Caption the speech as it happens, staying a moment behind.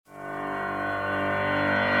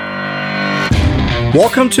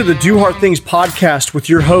Welcome to the Do Hard Things podcast with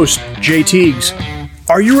your host, Jay Teagues.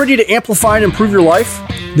 Are you ready to amplify and improve your life?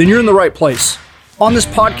 Then you're in the right place. On this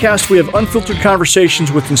podcast, we have unfiltered conversations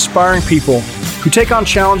with inspiring people who take on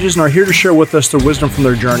challenges and are here to share with us their wisdom from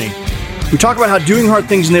their journey. We talk about how doing hard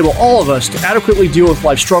things enable all of us to adequately deal with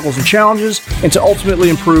life's struggles and challenges and to ultimately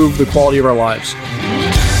improve the quality of our lives.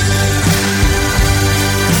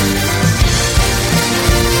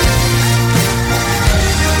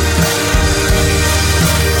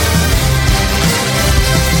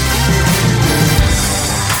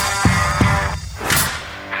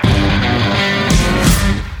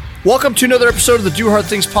 Welcome to another episode of the Do Hard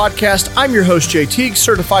Things podcast. I'm your host, Jay Teagues,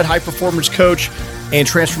 certified high-performance coach and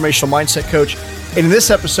transformational mindset coach. And in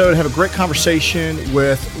this episode, I have a great conversation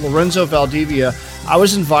with Lorenzo Valdivia. I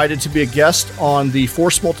was invited to be a guest on the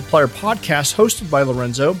Force Multiplier podcast hosted by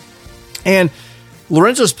Lorenzo. And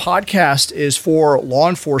Lorenzo's podcast is for law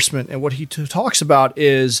enforcement. And what he talks about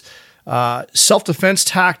is self-defense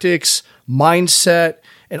tactics, mindset,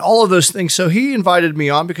 and all of those things. So he invited me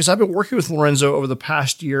on because I've been working with Lorenzo over the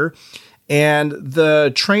past year, and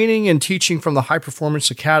the training and teaching from the High Performance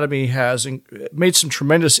Academy has made some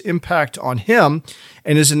tremendous impact on him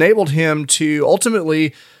and has enabled him to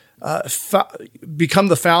ultimately become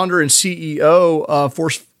the founder and CEO of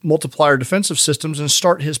Force Multiplier Defensive Systems and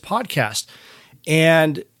start his podcast.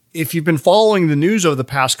 And if you've been following the news over the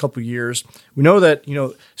past couple of years, we know that,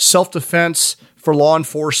 self-defense for law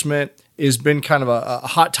enforcement has been kind of a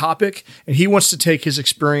hot topic, and he wants to take his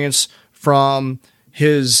experience from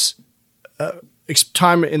his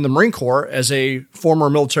time in the Marine Corps as a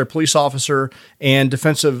former military police officer and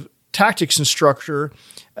defensive tactics instructor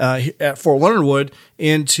at Fort Leonard Wood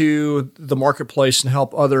into the marketplace and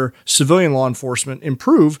help other civilian law enforcement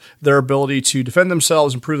improve their ability to defend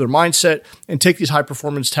themselves, improve their mindset, and take these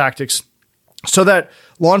high-performance tactics so that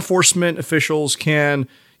law enforcement officials can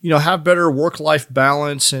have better work-life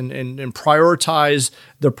balance and prioritize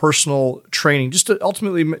their personal training, just to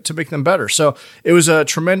ultimately to make them better. So it was a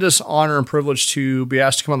tremendous honor and privilege to be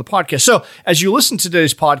asked to come on the podcast. So as you listen to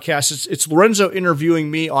today's podcast, it's Lorenzo interviewing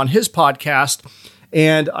me on his podcast.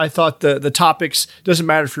 And I thought the topics, doesn't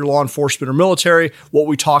matter if you're law enforcement or military, what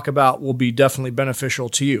we talk about will be definitely beneficial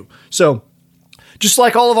to you. So just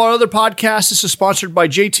like all of our other podcasts, this is sponsored by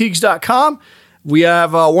jteagues.com. We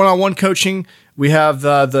have one-on-one coaching. We have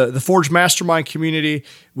the Forge Mastermind community.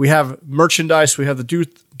 We have merchandise. We have the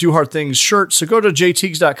Do Hard Things shirt. So go to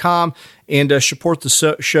jteagues.com and support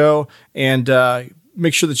the show and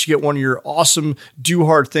make sure that you get one of your awesome Do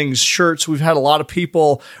Hard Things shirts. We've had a lot of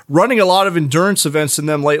people running a lot of endurance events in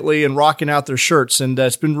them lately and rocking out their shirts, and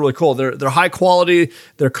it's been really cool. They're high quality,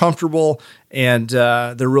 they're comfortable, and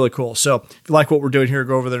they're really cool. So if you like what we're doing here,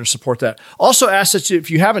 go over there and support that. Also ask that if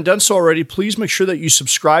you haven't done so already, please make sure that you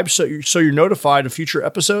subscribe so you're notified of future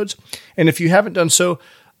episodes. And if you haven't done so,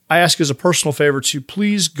 I ask as a personal favor to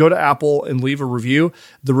please go to Apple and leave a review.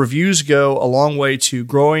 The reviews go a long way to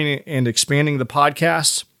growing and expanding the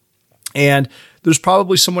podcast. And there's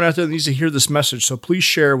probably someone out there that needs to hear this message. So please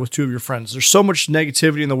share with two of your friends. There's so much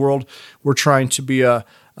negativity in the world. We're trying to be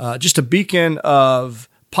just a beacon of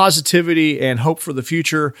positivity and hope for the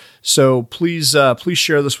future. So please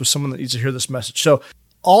share this with someone that needs to hear this message. So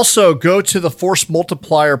also, go to the Force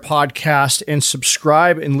Multiplier podcast and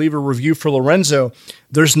subscribe and leave a review for Lorenzo.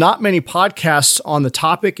 There's not many podcasts on the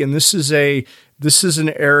topic, and this is an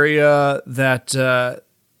area that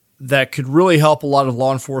could really help a lot of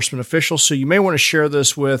law enforcement officials. So you may want to share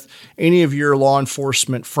this with any of your law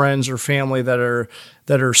enforcement friends or family that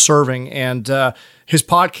are serving. And his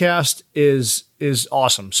podcast is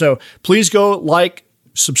awesome. So please go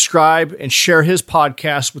subscribe, and share his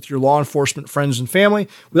podcast with your law enforcement friends and family.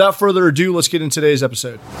 Without further ado, let's get into today's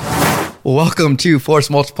episode. Welcome to Force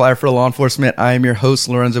Multiplier for Law Enforcement. I am your host,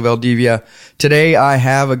 Lorenzo Valdivia. Today, I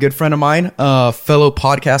have a good friend of mine, a fellow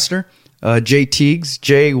podcaster, Jay Teagues.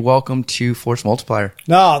 Jay, welcome to Force Multiplier.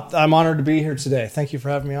 No, I'm honored to be here today. Thank you for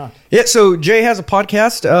having me on. Yeah, so Jay has a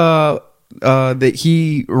podcast that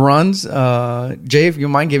he runs. Jay, if you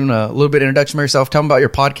don't mind giving a little bit of introduction of yourself, tell them about your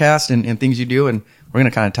podcast and things you do, and we're going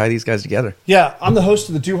to kind of tie these guys together. Yeah, I'm the host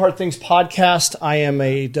of the Do Hard Things podcast. I am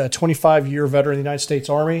a 25-year veteran of the United States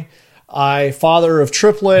Army. I'm father of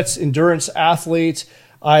triplets, endurance athlete.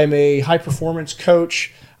 I'm a high-performance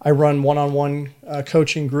coach. I run one-on-one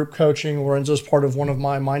coaching, group coaching. Lorenzo's part of one of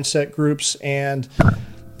my mindset groups, and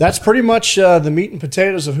that's pretty much the meat and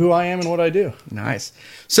potatoes of who I am and what I do. Nice.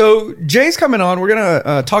 So Jay's coming on. We're going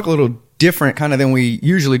to talk a little different kind of than we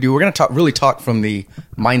usually do. We're going to really talk from the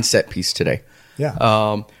mindset piece today. Yeah.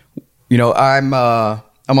 I'm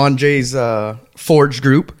on Jay's Forge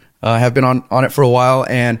group. I have been on it for a while,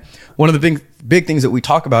 and one of the big big things that we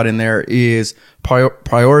talk about in there is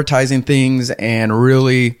prioritizing things and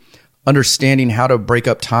really understanding how to break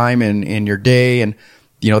up time in your day. And,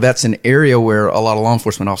 that's an area where a lot of law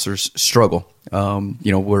enforcement officers struggle.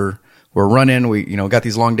 We're running, we, got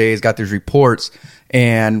these long days, got these reports.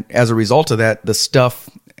 And as a result of that, the stuff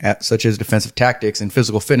such as defensive tactics and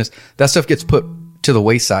physical fitness, that stuff gets put to the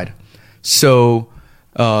wayside. So,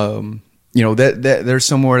 that there's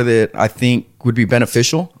somewhere that I think would be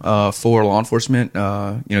beneficial for law enforcement.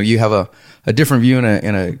 You have a different view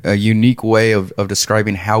and a unique way of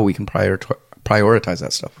describing how we can prioritize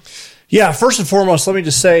that stuff. Yeah, first and foremost, let me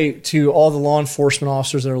just say to all the law enforcement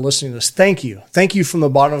officers that are listening to this, thank you. Thank you from the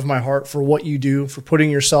bottom of my heart for what you do, for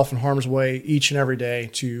putting yourself in harm's way each and every day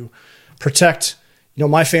to protect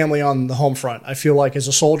my family on the home front. I feel like as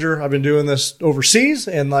a soldier, I've been doing this overseas,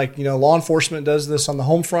 and law enforcement does this on the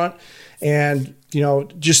home front. And,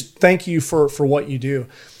 just thank you for what you do.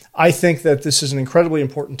 I think that this is an incredibly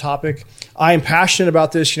important topic. I am passionate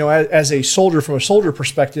about this, as a soldier, from a soldier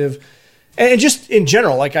perspective, and just in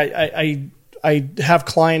general. Like I have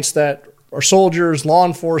clients that are soldiers, law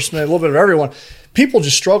enforcement, a little bit of everyone. People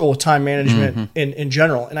just struggle with time management in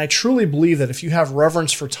general. And I truly believe that if you have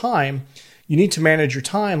reverence for time, you need to manage your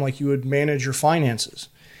time like you would manage your finances.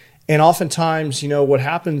 And oftentimes, what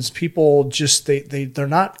happens, people just, they're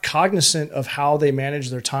not cognizant of how they manage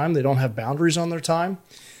their time. They don't have boundaries on their time.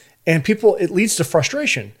 And it leads to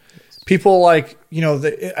frustration. People I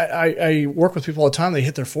work with people all the time, they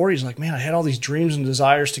hit their 40s, like, man, I had all these dreams and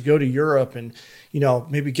desires to go to Europe and,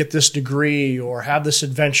 maybe get this degree or have this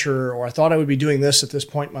adventure, or I thought I would be doing this at this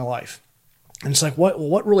point in my life. And it's like,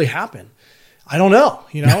 what really happened? I don't know.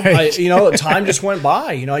 Right. Time just went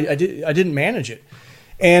by. I didn't manage it.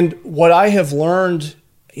 And what I have learned,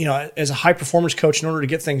 as a high performance coach, in order to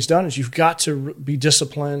get things done, is you've got to be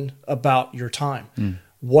disciplined about your time.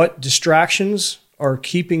 What distractions are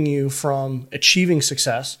keeping you from achieving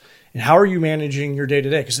success, and how are you managing your day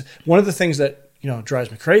to day? Because one of the things that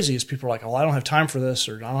drives me crazy is people are like, "Oh, I don't have time for this,"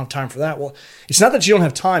 or "I don't have time for that." Well, it's not that you don't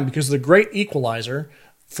have time, because the great equalizer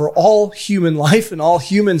for all human life and all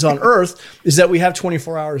humans on earth is that we have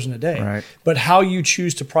 24 hours in a day. Right. But how you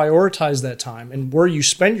choose to prioritize that time and where you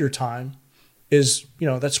spend your time is,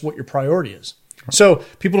 that's what your priority is. Right. So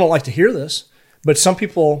people don't like to hear this, but some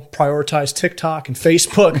people prioritize TikTok and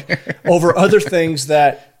Facebook over other things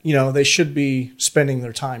that, they should be spending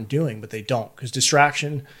their time doing, but they don't, because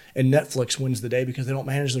distraction and Netflix wins the day because they don't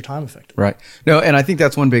manage their time effectively. Right. No, and I think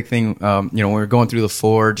that's one big thing, when we were going through the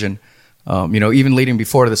Forge and, even leading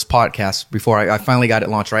before this podcast, before I finally got it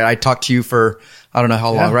launched, right? I talked to you for, I don't know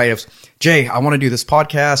how long, right? It was, Jay, I want to do this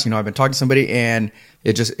podcast. I've been talking to somebody, and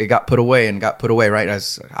it got put away, right?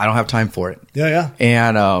 I don't have time for it. Yeah.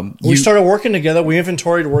 And we started working together. We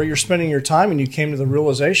inventoried where you're spending your time, and you came to the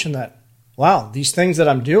realization that, wow, these things that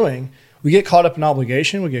I'm doing, we get caught up in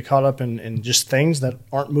obligation. We get caught up in just things that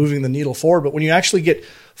aren't moving the needle forward. But when you actually get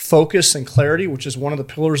focus and clarity, which is one of the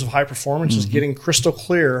pillars of high performance, is getting crystal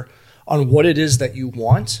clear on what it is that you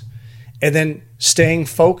want, and then staying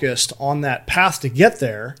focused on that path to get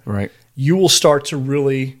there, right, you will start to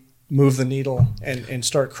really move the needle and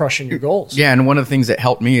start crushing your goals. Yeah, and one of the things that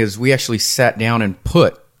helped me is we actually sat down and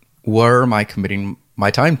put, where am I committing my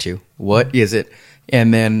time to? What is it?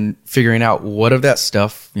 And then figuring out what of that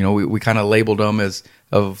stuff, we kind of labeled them as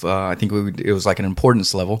I think it was like an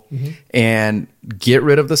importance level, and get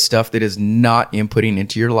rid of the stuff that is not inputting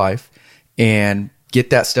into your life, and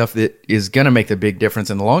get that stuff that is going to make the big difference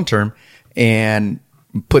in the long term, and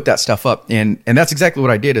put that stuff up. And that's exactly what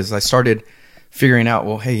I did. Is I started figuring out,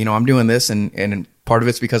 well, hey, I'm doing this, and part of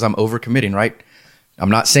it's because I'm overcommitting, right? I'm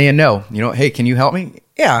not saying no. Hey, can you help me?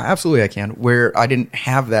 Yeah, absolutely I can. Where I didn't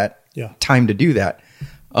have that time to do that.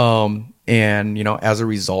 And as a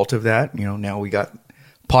result of that, now we got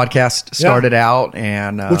podcast started out,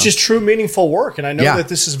 and which is true meaningful work. And I know that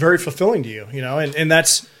this is very fulfilling to you, and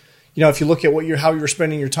that's, if you look at how you were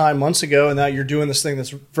spending your time months ago, and now you're doing this thing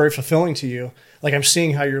that's very fulfilling to you, like I'm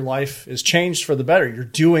seeing how your life is changed for the better. You're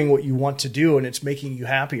doing what you want to do, and it's making you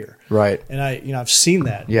happier. Right. And I've seen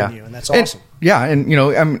that in you, and that's awesome. And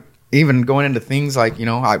I'm even going into things like,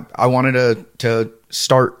 I wanted to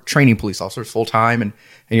start training police officers full time, and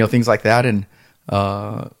things like that. And,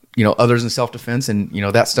 others in self-defense, and,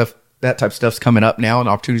 that type of stuff's coming up now, and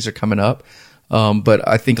opportunities are coming up. But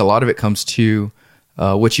I think a lot of it comes to,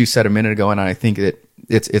 what you said a minute ago, and I think that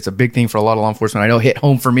it's a big thing for a lot of law enforcement. I know it hit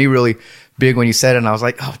home for me really big when you said it, and I was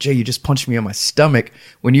like, oh, Jay, you just punched me in my stomach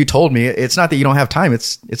when you told me it's not that you don't have time.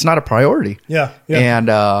 It's not a priority. Yeah. And,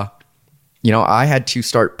 I had to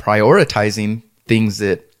start prioritizing things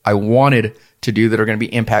that I wanted to do that are going to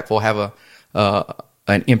be impactful, have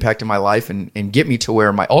an impact in my life and get me to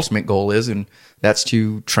where my ultimate goal is, and that's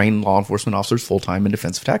to train law enforcement officers full-time in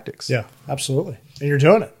defensive tactics. Yeah, absolutely. And you're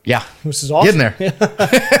doing it. Yeah. This is awesome. Getting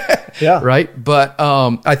there. Yeah. Right? But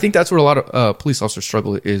I think that's where a lot of police officers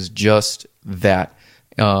struggle, is just that,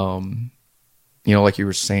 like you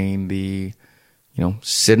were saying,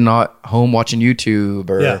 sitting at home watching YouTube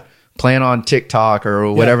or playing on TikTok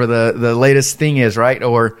or whatever the latest thing is, right?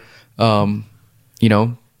 Or,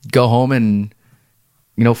 go home and,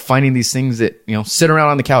 finding these things that, sit around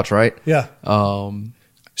on the couch, right? Yeah.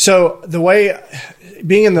 So the way,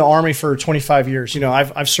 being in the Army for 25 years,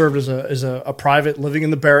 I've served as a private, living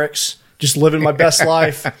in the barracks, just living my best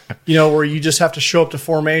life, where you just have to show up to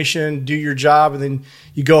formation, do your job, and then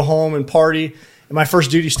you go home and party. And my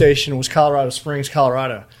first duty station was Colorado Springs,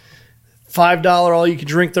 Colorado. $5 all you could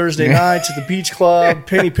drink Thursday nights at the beach club,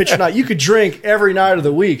 penny pitcher night. You could drink every night of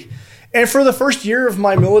the week. And for the first year of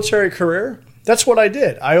my military career, that's what I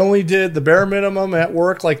did. I only did the bare minimum at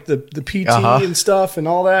work, like the PT and stuff and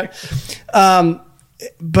all that.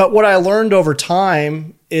 But what I learned over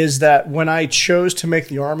time is that when I chose to make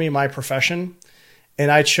the Army my profession,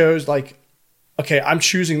 and I chose I'm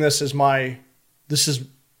choosing this as this is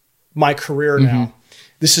my career now.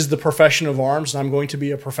 This is the profession of arms, and I'm going to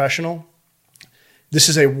be a professional. This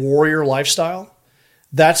is a warrior lifestyle.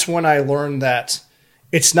 That's when I learned that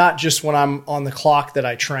it's not just when I'm on the clock that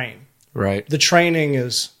I train. Right. The training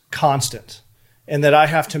is constant, and that I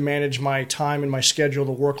have to manage my time and my schedule,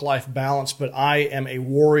 the work-life balance, but I am a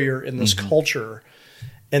warrior in this culture,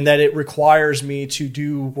 and that it requires me to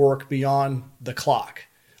do work beyond the clock.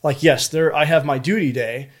 Yes, I have my duty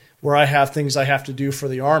day where I have things I have to do for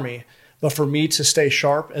the Army, but for me to stay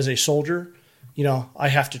sharp as a soldier, I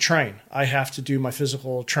have to train. I have to do my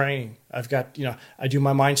physical training. I've got, I do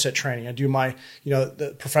my mindset training. I do my,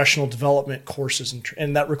 the professional development courses,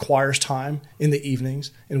 and that requires time in the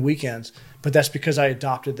evenings and weekends. But that's because I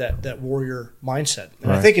adopted that warrior mindset.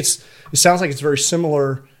 And right. I think it sounds like it's very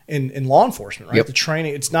similar in law enforcement, right? Yep. The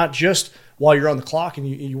training, it's not just while you're on the clock and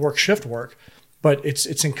you work shift work, but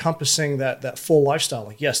it's encompassing that full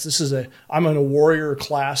lifestyle. Yes, I'm in a warrior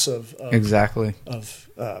class of exactly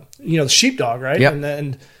the sheepdog, right? Yep.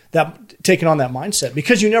 And that taking on that mindset,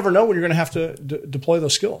 because you never know when you're going to have to deploy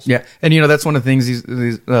those skills. Yeah, and that's one of the things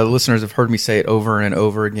these listeners have heard me say it over and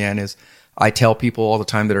over again. Is I tell people all the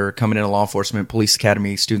time that are coming into law enforcement, police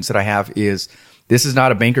academy students that I have, is this is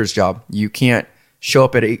not a banker's job. You can't show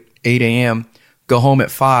up at 8 a.m., go home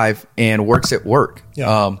at 5, and work's at work.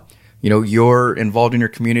 Yeah. You're involved in your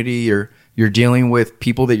community. You're dealing with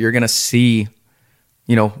people that you're going to see,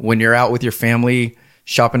 when you're out with your family,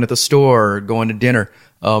 shopping at the store, going to dinner.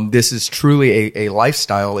 This is truly a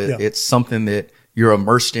lifestyle. It's something that you're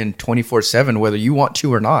immersed in 24/7, whether you want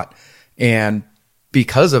to or not. And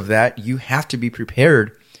because of that, you have to be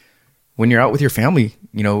prepared when you're out with your family,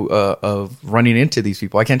 of running into these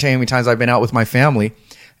people. I can't tell you how many times I've been out with my family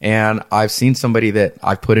and I've seen somebody that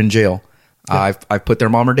I've put in jail. Yeah. I've put their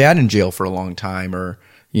mom or dad in jail for a long time, or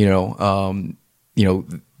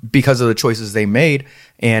because of the choices they made,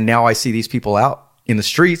 and now I see these people out in the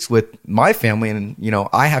streets with my family, and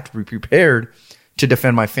I have to be prepared to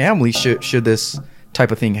defend my family should this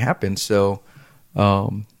type of thing happen. So,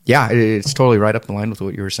 it's totally right up the line with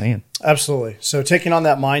what you were saying. Absolutely. So taking on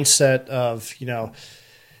that mindset of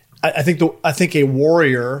I think a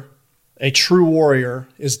warrior. A true warrior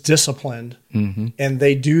is disciplined, and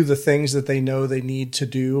they do the things that they know they need to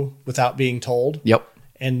do without being told. Yep.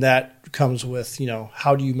 And that comes with,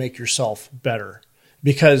 how do you make yourself better?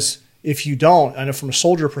 Because if you don't, I know from a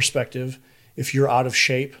soldier perspective, if you're out of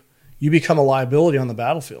shape, you become a liability on the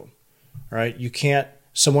battlefield, right? You can't,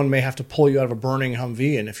 someone may have to pull you out of a burning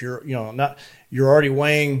Humvee. And if you're, you're already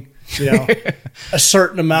weighing, a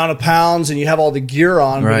certain amount of pounds and you have all the gear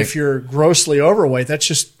on, right. But if you're grossly overweight,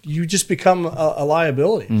 you just become a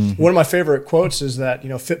liability. Mm-hmm. One of my favorite quotes is that,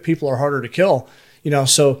 fit people are harder to kill,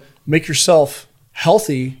 so make yourself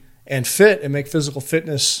healthy and fit and make physical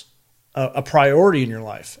fitness a priority in your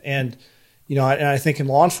life. And, I think in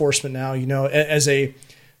law enforcement now, as a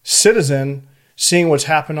citizen, seeing what's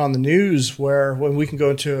happened on the news, when we can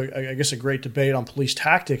go into, I guess, a great debate on police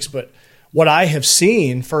tactics, but what I have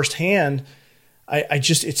seen firsthand,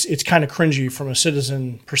 it's kind of cringy from a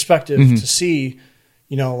citizen perspective to see,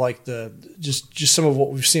 just some of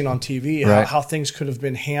what we've seen on TV, right. how things could have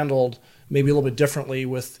been handled maybe a little bit differently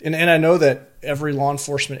and I know that every law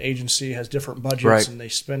enforcement agency has different budgets, right. And they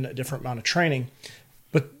spend a different amount of training,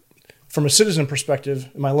 but from a citizen perspective,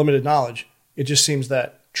 in my limited knowledge, it just seems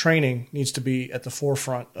that training needs to be at the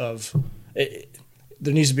forefront of it.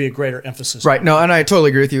 There needs to be a greater emphasis. Right. No, and I totally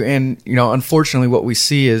agree with you. And, unfortunately what we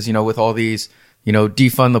see is, with all these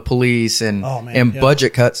defund the police and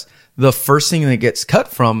budget cuts, the first thing that gets cut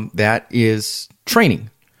from that is training.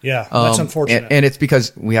 Yeah, that's unfortunate. And it's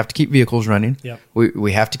because we have to keep vehicles running. Yeah.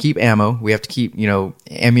 We have to keep ammo. We have to keep,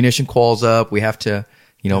 ammunition quals up. We have to,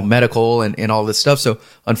 medical and all this stuff. So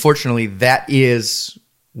unfortunately, that is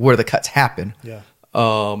where the cuts happen. Yeah.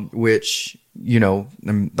 Which,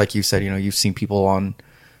 like you said, you've seen people on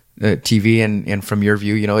TV and from your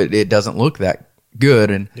view, it doesn't look that good.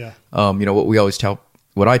 And,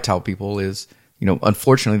 what I tell people is,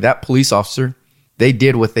 unfortunately, that police officer, they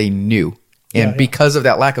did what they knew. And because of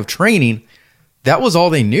that lack of training, that was all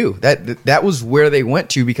they knew. That was where they went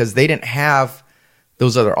to because they didn't have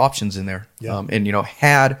those other options in there. Yeah.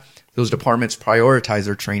 Had those departments prioritize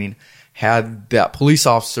their training, had that police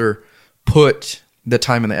officer put the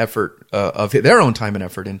time and the effort of their own time and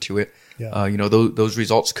effort into it, those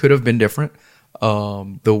results could have been different.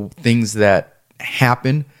 The things that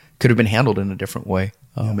happen could have been handled in a different way.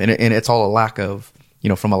 And it's all a lack of,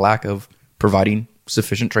 from a lack of providing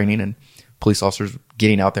sufficient training and police officers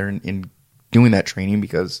getting out there and doing that training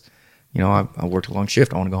because, I worked a long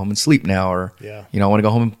shift. I want to go home and sleep now, or, I want to go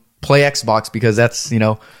home and play Xbox because that's,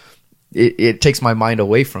 it takes my mind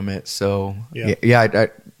away from it. So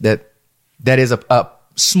that is a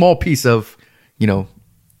small piece of,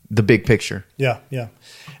 the big picture. Yeah. Yeah.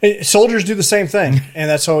 And soldiers do the same thing. And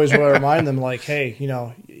that's always what I remind them, like, hey,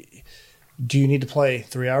 do you need to play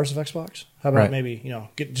 3 hours of Xbox? How about maybe,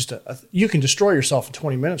 get just you can destroy yourself in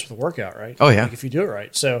 20 minutes with a workout, right? Oh, yeah. Like if you do it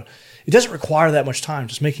right. So it doesn't require that much time,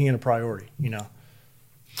 just making it a priority,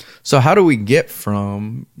 So how do we get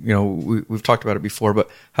from, we've talked about it before, but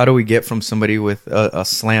how do we get from somebody with a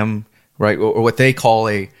slam, right, or what they call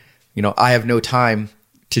I have no time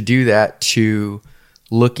to do that, to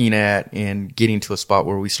looking at and getting to a spot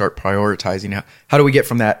where we start prioritizing? How do we get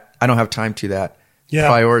from that, I don't have time to that,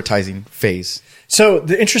 prioritizing phase? So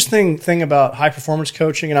the interesting thing about high performance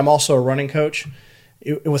coaching, and I'm also a running coach,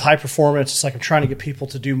 with high performance, it's like I'm trying to get people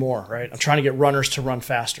to do more, right? I'm trying to get runners to run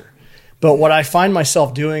faster. But what I find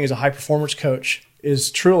myself doing as a high performance coach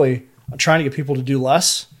is truly I'm trying to get people to do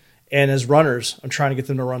less. And as runners, I'm trying to get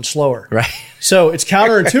them to run slower. Right. So it's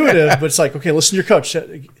counterintuitive, but it's like, okay, listen to your coach.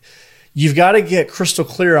 You've got to get crystal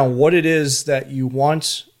clear on what it is that you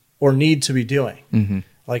want or need to be doing. Mm-hmm.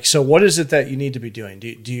 Like, so what is it that you need to be doing? Do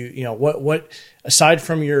you, what aside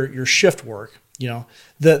from your shift work,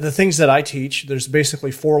 the things that I teach, there's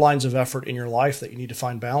basically 4 lines of effort in your life that you need to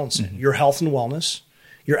find balance in. Your health and wellness,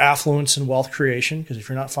 your affluence and wealth creation, because if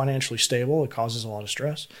you're not financially stable, it causes a lot of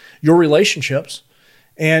stress, your relationships,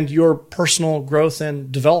 and your personal growth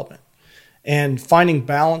and development. And finding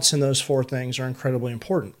balance in those 4 things are incredibly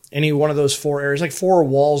important. Any one of those 4 areas, like 4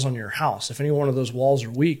 walls on your house, if any one of those walls are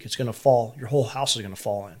weak, it's going to fall. Your whole house is going to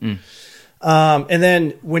fall in. And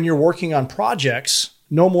then when you're working on projects,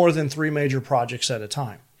 no more than 3 major projects at a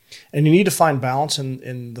time. And you need to find balance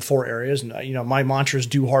in the 4 areas. And my mantra is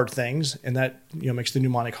do hard things, and that makes the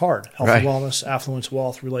mnemonic hard. Health and wellness, affluence,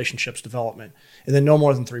 wealth, relationships, development, and then no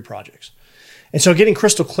more than 3 projects. And so getting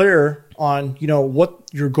crystal clear on, what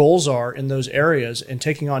your goals are in those areas and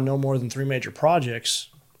taking on no more than 3 major projects,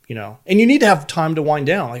 and you need to have time to wind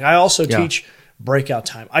down. Like I also teach breakout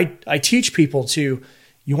time. I teach people to,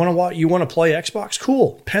 you want to play Xbox?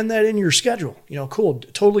 Cool. Pen that in your schedule. Cool.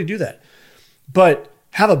 Totally do that. But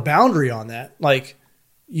have a boundary on that. Like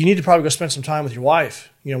you need to probably go spend some time with your wife.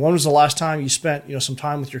 When was the last time you spent, some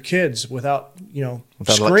time with your kids without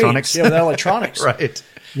screens? Electronics? Yeah, without electronics. Right.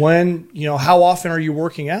 When, how often are you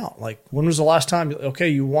working out? Like when was the last time, okay,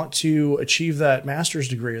 you want to achieve that master's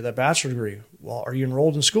degree or that bachelor degree? Well, are you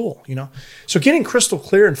enrolled in school? So getting crystal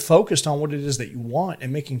clear and focused on what it is that you want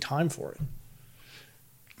and making time for it.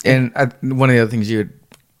 And one of the other things you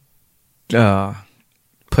had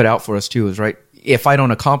put out for us too is, right, if I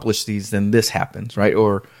don't accomplish these, then this happens, right?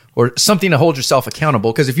 Or something to hold yourself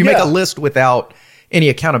accountable. Because if you make a list without any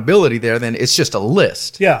accountability there, then it's just a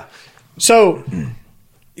list. Yeah. So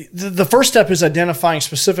the first step is identifying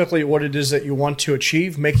specifically what it is that you want to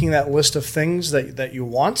achieve, making that list of things that you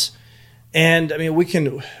want. And I mean, we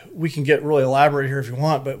can get really elaborate here if you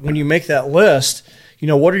want, but when you make that list,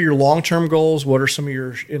 what are your long-term goals? What are some of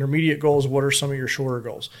your intermediate goals? What are some of your shorter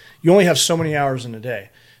goals? You only have so many hours in a day.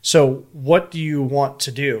 So what do you want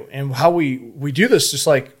to do? And how we do this, just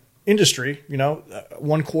like industry,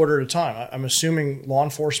 1 quarter at a time. I'm assuming law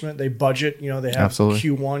enforcement, they budget, they have Absolutely.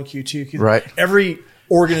 Q1, Q2, Q3. Right. Every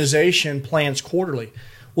organization plans quarterly.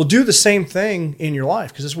 We'll do the same thing in your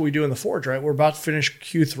life because that's what we do in the Forge, right? We're about to finish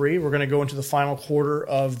Q3. We're going to go into the final quarter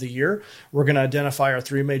of the year. We're going to identify our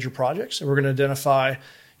 3 major projects, and we're going to identify,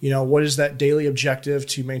 what is that daily objective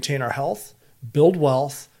to maintain our health, build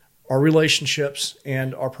wealth, our relationships,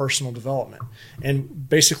 and our personal development. And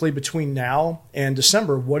basically between now and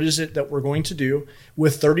December, what is it that we're going to do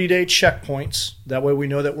with 30-day checkpoints? That way we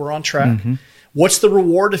know that we're on track. Mm-hmm. What's the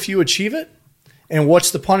reward if you achieve it? And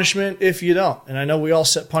what's the punishment if you don't? And I know we all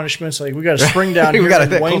set punishments. Like we got a spring down here in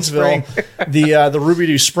Waynesville, the Ruby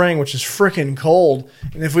Doo Spring, which is freaking cold.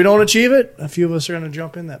 And if we don't achieve it, a few of us are going to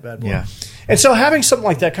jump in that bad boy. Yeah. And so having something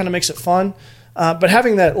like that kind of makes it fun. But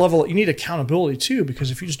having that level, you need accountability too,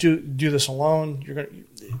 because if you just do this alone,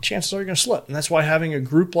 chances are you're going to slip. And that's why having a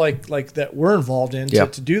group like that we're involved in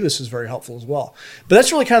to do this is very helpful as well. But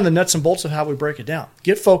that's really kind of the nuts and bolts of how we break it down.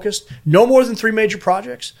 Get focused. No more than 3 major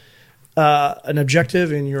projects. An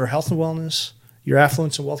objective in your health and wellness, your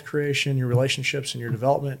affluence and wealth creation, your relationships and your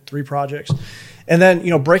development, 3 projects. And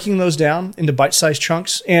then, breaking those down into bite-sized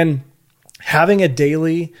chunks and having a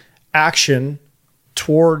daily action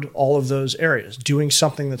toward all of those areas, doing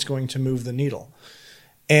something that's going to move the needle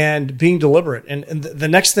and being deliberate. And the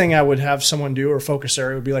next thing I would have someone do or focus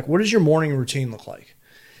area would be like, what does your morning routine look like?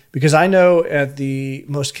 Because I know at the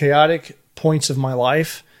most chaotic points of my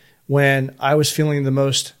life, when I was feeling the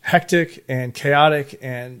most hectic and chaotic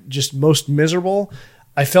and just most miserable,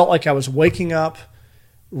 I felt like I was waking up,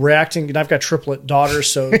 reacting, and I've got triplet daughters,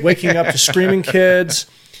 so waking up to screaming kids,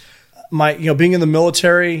 being in the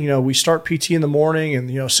military, we start PT in the morning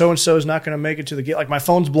and, so-and-so is not going to make it to the gate. Like my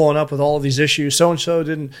phone's blowing up with all of these issues. So-and-so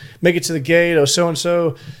didn't make it to the gate. Oh,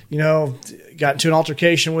 so-and-so, got into an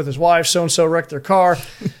altercation with his wife. So-and-so wrecked their car.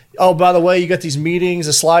 Oh, by the way, you got these meetings.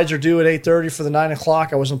 The slides are due at 8:30 for the 9 o'clock.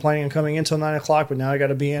 I wasn't planning on coming in until 9 o'clock, but now I got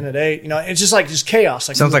to be in at 8. It's just chaos.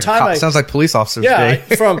 Like sounds like police officers. Yeah,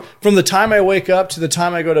 from the time I wake up to the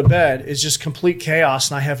time I go to bed, it's just complete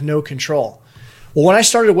chaos, and I have no control. Well, when I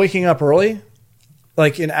started waking up early,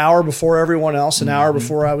 like an hour before everyone else, an hour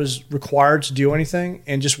before I was required to do anything,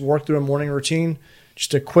 and just work through a morning routine,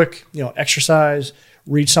 just a quick, exercise,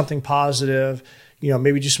 read something positive,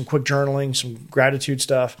 maybe do some quick journaling, some gratitude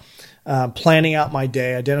stuff, planning out my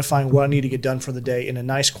day, identifying what I need to get done for the day in a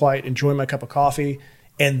nice, quiet, enjoy my cup of coffee,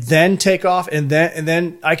 and then take off. And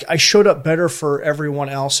then I showed up better for everyone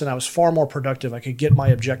else, and I was far more productive. I could get my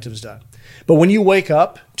objectives done. But when you wake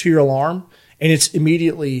up to your alarm and it's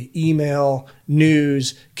immediately email,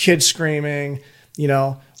 news, kids screaming,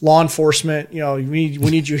 law enforcement, we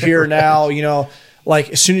need you here now,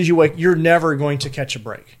 like as soon as you wake, you're never going to catch a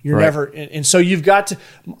break. You're never. And so you've got to,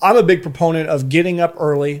 I'm a big proponent of getting up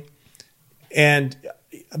early and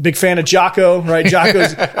a big fan of Jocko, right?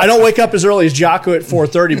 Jocko's, I don't wake up as early as Jocko at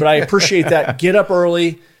 4:30, but I appreciate that. Get up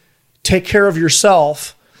early, take care of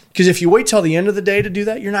yourself. Because if you wait till the end of the day to do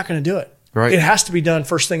that, you're not going to do it. Right. It has to be done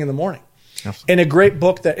first thing in the morning. Absolutely. And a great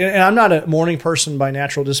book and I'm not a morning person by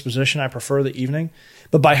natural disposition. I prefer the evening.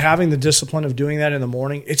 But by having the discipline of doing that in the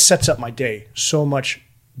morning, it sets up my day so much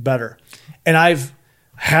better. And I've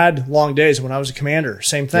had long days when I was a commander.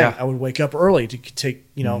 Same thing. Yeah. I would wake up early to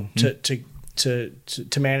take,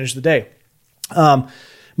 to manage the day.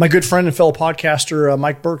 My good friend and fellow podcaster,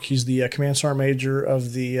 Mike Burke, he's the command sergeant major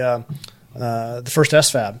of the first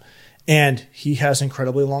SFAB. And he has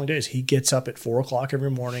incredibly long days. He gets up at 4:00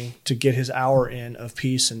 every morning to get his hour in of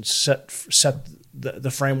peace and set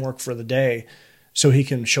the framework for the day so he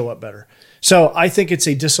can show up better. So I think it's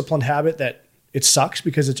a disciplined habit that it sucks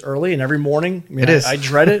because it's early and every morning. I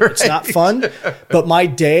dread it. Right. It's not fun. But my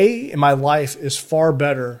day and my life is far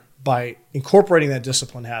better by incorporating that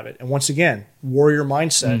discipline habit. And once again, warrior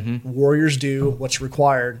mindset, warriors do what's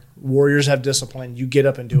required. Warriors have discipline. You get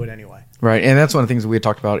up and do it anyway. Right. And that's one of the things that we had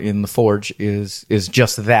talked about in the Forge is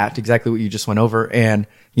just that, exactly what you just went over. And,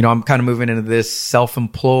 I'm kind of moving into this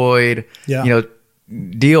self-employed,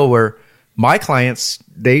 deal where my clients,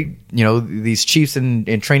 they, these chiefs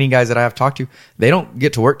and training guys that I have talked to, they don't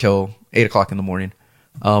get to work till 8:00 in the morning.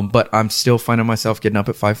 But I'm still finding myself getting up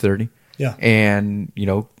at 5:30. Yeah. And,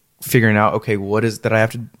 figuring out, okay, what is that I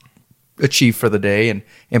have to achieve for the day and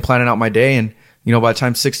planning out my day. And, by the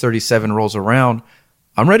time 6:37 rolls around,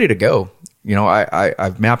 I'm ready to go.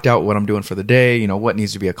 I've mapped out what I'm doing for the day, what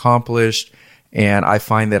needs to be accomplished. And I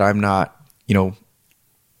find that I'm not,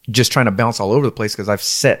 just trying to bounce all over the place because I've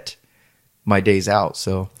set my days out.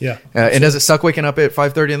 So, yeah. And does it suck waking up at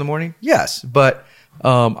 5:30 in the morning? Yes. But,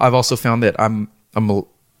 I've also found that I'm a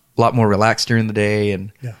lot more relaxed during the day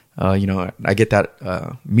and, I get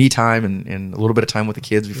that me time and a little bit of time with the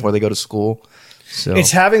kids before they go to school. So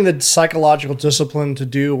It's having the psychological discipline to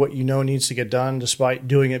do what you know needs to get done, despite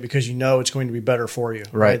doing it because you know it's going to be better for you.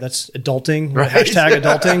 Right. That's adulting. Right. Hashtag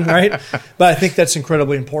adulting. Right. But I think that's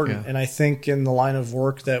incredibly important. And I think in the line of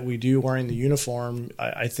work that we do wearing the uniform,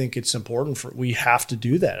 I think it's important we have to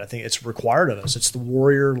do that. I think it's required of us. It's the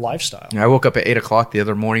warrior lifestyle. I woke up at 8 o'clock the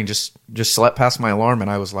other morning, just slept past my alarm,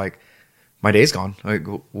 and I was like, my day's gone. Like,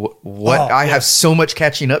 what? I have so much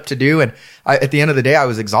catching up to do. And at the end of the day, I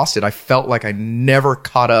was exhausted. I felt like I never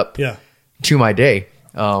caught up to my day.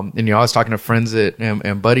 And, I was talking to friends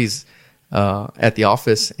and buddies at the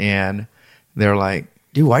office, and they're like,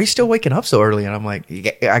 dude, why are you still waking up so early? And I'm like,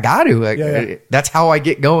 I got to. That's how I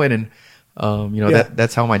get going. And,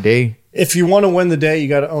 that's how my day. If you want to win the day, you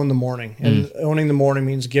got to own the morning. And owning the morning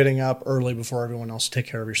means getting up early before everyone else. Take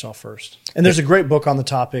care of yourself first. And there's a great book on the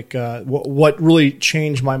topic. What really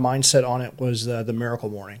changed my mindset on it was The Miracle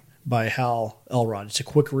Morning by Hal Elrod. It's a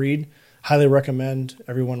quick read. Highly recommend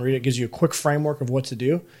everyone read it. It gives you a quick framework of what to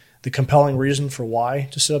do, the compelling reason for why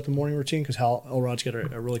to set up the morning routine, because Hal Elrod's got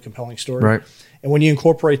a really compelling story. Right. And when you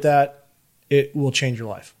incorporate that, it will change your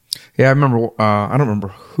life. Yeah, I remember. I don't remember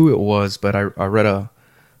who it was, but I read a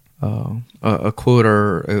quote,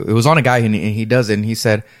 or it was on a guy, and he does it, and he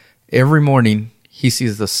said every morning he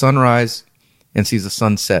sees the sunrise and sees the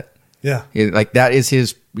sunset. Yeah. Like that is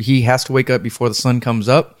he has to wake up before the sun comes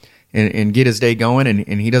up and get his day going,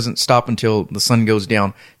 and he doesn't stop until the sun goes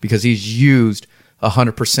down, because he's used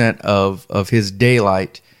 100% of his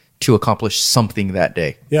daylight to accomplish something that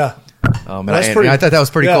day. Yeah. And I thought that was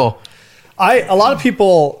pretty cool. A lot of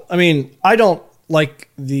people, I don't like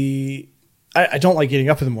I don't like getting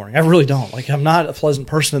up in the morning. I really don't. Like, I'm not a pleasant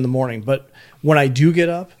person in the morning, but when I do get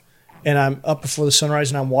up and I'm up before the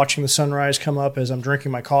sunrise and I'm watching the sunrise come up as I'm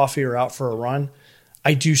drinking my coffee or out for a run,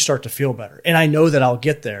 I do start to feel better. And I know that I'll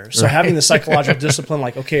get there. So having the psychological discipline,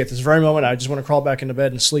 like, okay, at this very moment, I just want to crawl back into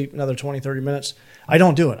bed and sleep another 20, 30 minutes. I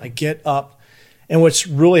don't do it. I get up. And what's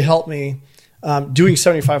really helped me, doing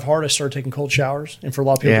 75 hard, I started taking cold showers. And for a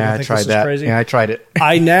lot of people, I think this is crazy. Yeah, I tried it.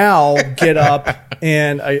 I now get up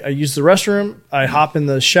and I use the restroom. I hop in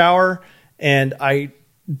the shower and I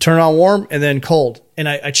turn on warm and then cold. And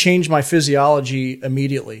I change my physiology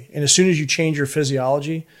immediately. And as soon as you change your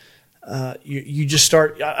physiology, you just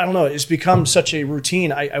start, I don't know, it's become such a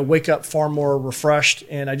routine. I wake up far more refreshed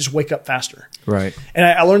and I just wake up faster. Right. And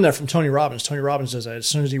I learned that from Tony Robbins. Tony Robbins does that. As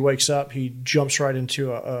soon as he wakes up, he jumps right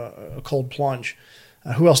into a cold plunge.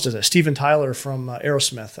 Who else does that? Steven Tyler from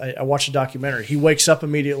Aerosmith. I watched a documentary. He wakes up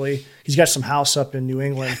immediately. He's got some house up in New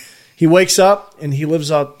England. He wakes up and he lives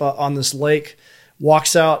up on this lake,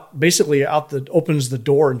 walks out, basically opens the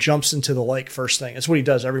door and jumps into the lake first thing. That's what he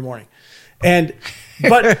does every morning.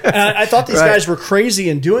 But I thought these guys were crazy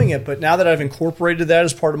in doing it, but now that I've incorporated that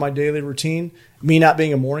as part of my daily routine, me not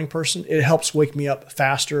being a morning person, it helps wake me up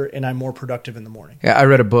faster and I'm more productive in the morning. Yeah, I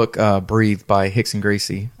read a book, Breathe by Hickson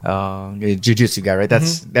Gracie, a jiu-jitsu guy, right?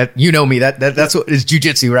 That's that, you know me, that's what is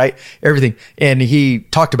jiu-jitsu, right? Everything. And he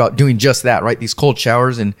talked about doing just that, right? These cold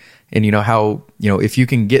showers and how, if you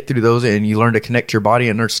can get through those and you learn to connect to your body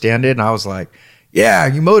and understand it. And I was like, yeah,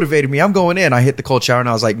 you motivated me. I'm going in. I hit the cold shower and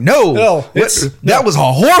I was like, that was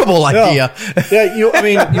a horrible idea. Yeah, you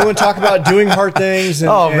want to talk about doing hard things.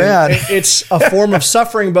 Man. It's a form of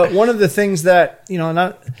suffering. But one of the things that,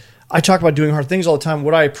 I talk about doing hard things all the time.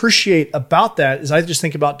 What I appreciate about that is I just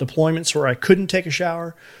think about deployments where I couldn't take a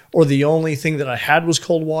shower or the only thing that I had was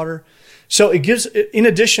cold water. So it gives, in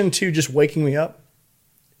addition to just waking me up,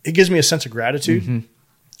 it gives me a sense of gratitude. Mm-hmm.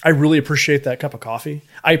 I really appreciate that cup of coffee.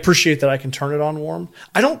 I appreciate that I can turn it on warm.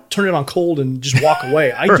 I don't turn it on cold and just walk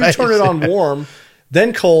away. I do turn it on warm,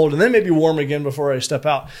 then cold, and then maybe warm again before I step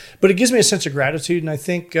out. But it gives me a sense of gratitude, and I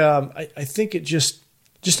think it's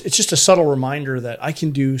just a subtle reminder that I can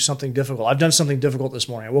do something difficult. I've done something difficult this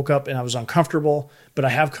morning. I woke up and I was uncomfortable, but I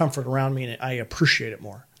have comfort around me, and I appreciate it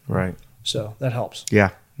more. Right. So that helps. Yeah.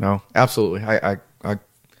 No. Absolutely. I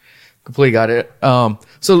completely got it.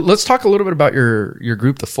 So let's talk a little bit about your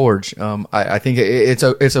group, The Forge. I think it's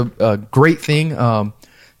a great thing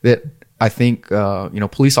that I think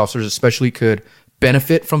police officers especially could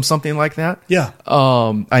benefit from something like that. Yeah.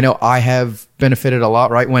 I know I have benefited a lot.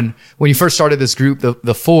 Right when you first started this group,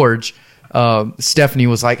 the Forge, Stephanie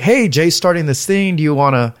was like, "Hey, Jay's starting this thing. Do you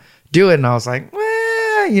want to do it?" And I was like,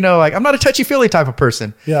 I'm not a touchy feely type of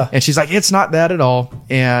person. Yeah. And she's like, "It's not that at all."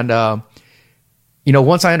 And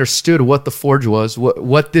once I understood what the Forge was,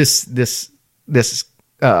 what this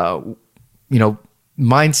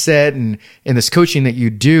mindset and this coaching that you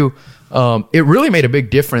do, it really made a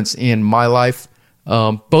big difference in my life,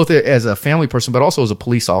 both as a family person, but also as a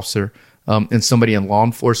police officer. and somebody in law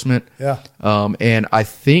enforcement. Yeah. And I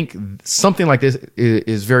think something like this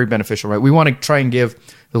is very beneficial, right? We want to try and give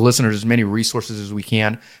the listeners as many resources as we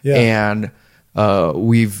can. Yeah. And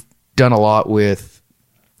we've done a lot with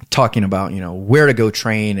talking about, where to go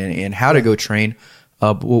train and how to go train.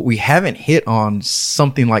 But we haven't hit on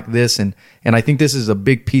something like this. And I think this is a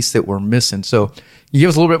big piece that we're missing. So you give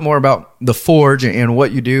us a little bit more about the Forge and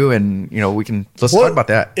what you do, and let's talk about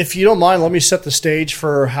that. If you don't mind, let me set the stage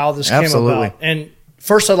for how this came about. And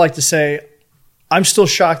first, I'd like to say, I'm still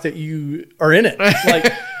shocked that you are in it.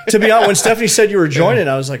 Like, to be honest, when Stephanie said you were joining,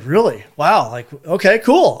 I was like, really? Wow. Like, okay,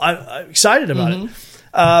 cool. I'm excited about it.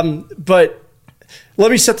 But let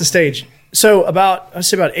me set the stage. So I'd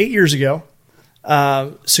say about 8 years ago,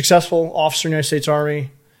 successful officer in the United States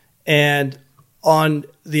Army, and on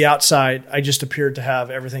the outside, I just appeared to have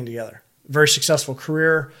everything together. Very successful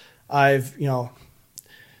career. I've, honor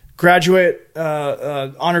graduate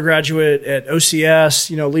at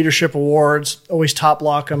OCS, leadership awards, always top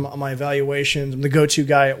block on my evaluations. I'm the go-to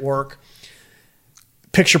guy at work.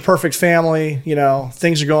 Picture perfect family,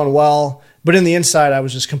 things are going well. But in the inside, I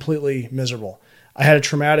was just completely miserable. I had a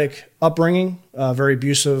traumatic upbringing, very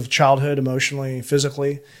abusive childhood, emotionally,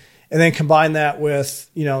 physically. And then combine that with,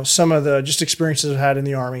 some of the just experiences I've had in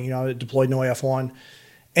the Army. I deployed in OAF1.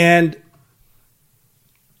 And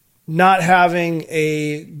not having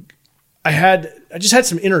I just had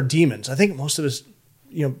some inner demons. I think most of us,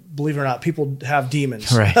 believe it or not, people have demons.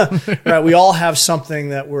 Right. Right. We all have something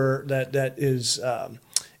that is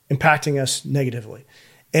impacting us negatively.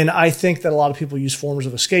 And I think that a lot of people use forms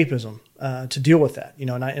of escapism to deal with that.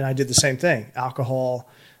 And I did the same thing. Alcohol,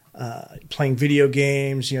 playing video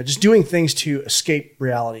games, just doing things to escape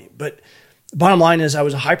reality. But the bottom line is I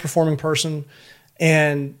was a high-performing person,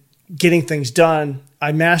 and getting things done,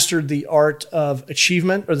 I mastered the art of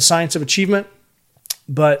achievement, or the science of achievement,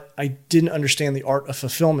 but I didn't understand the art of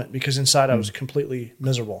fulfillment, because inside I was completely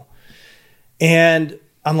miserable. And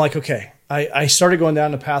I'm like, okay, I started going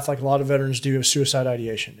down the path like a lot of veterans do of suicide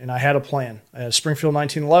ideation. And I had a plan. I had Springfield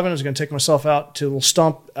 1911. I was going to take myself out to a little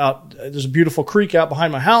stump out. There's a beautiful creek out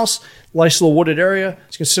behind my house, nice little wooded area. I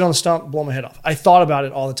was going to sit on the stump and blow my head off. I thought about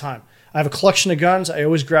it all the time. I have a collection of guns. I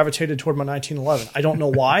always gravitated toward my 1911. I don't know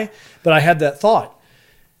why, but I had that thought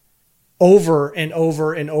over and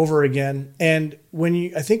over and over again. And when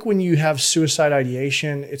you have suicide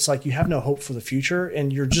ideation, it's like you have no hope for the future,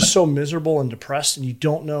 and you're just so miserable and depressed, and you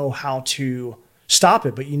don't know how to stop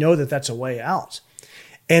it, but you know that that's a way out.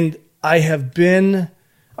 And I have been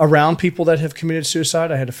around people that have committed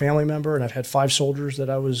suicide. I had a family member, and I've had 5 soldiers that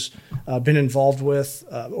I was been involved with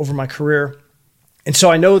over my career. And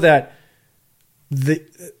so I know that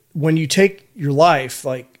when you take your life,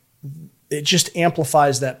 like, it just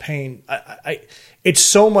amplifies that pain. It's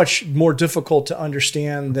so much more difficult to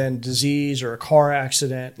understand than disease or a car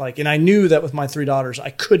accident. And I knew that with my 3 daughters, I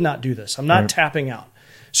could not do this. I'm not tapping out.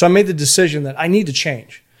 So I made the decision that I need to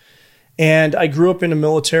change. And I grew up in a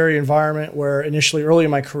military environment where initially, early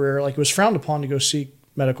in my career, it was frowned upon to go seek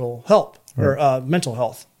medical help or mental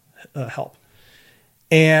health help.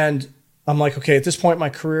 And I'm like, okay, at this point in my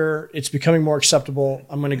career, it's becoming more acceptable.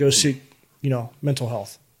 I'm going to go seek, mental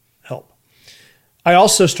health help. I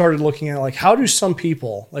also started looking at how do some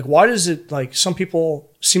people, why does it, some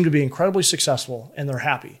people seem to be incredibly successful and they're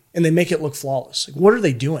happy and they make it look flawless. What are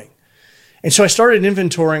they doing? And so I started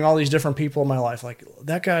inventorying all these different people in my life.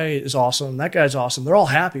 That guy is awesome. That guy's awesome. They're all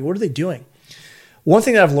happy. What are they doing? One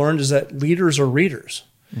thing that I've learned is that leaders are readers.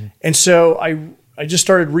 Mm-hmm. And so I just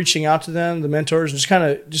started reaching out to them, the mentors,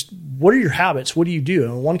 and just what are your habits? What do you do?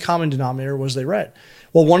 And one common denominator was they read.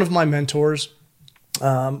 Well, one of my mentors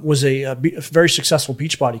was a very successful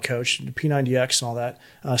Beachbody coach, P90X and all that,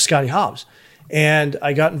 Scotty Hobbs. And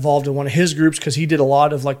I got involved in one of his groups because he did a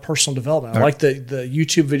lot of personal development. I liked the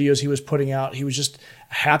YouTube videos he was putting out. He was just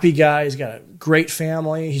a happy guy. He's got a great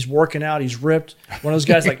family. He's working out. He's ripped. One of those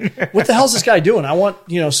guys what the hell is this guy doing? I want,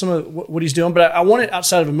 some of what he's doing, but I want it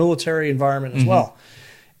outside of a military environment as well.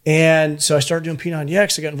 And so I started doing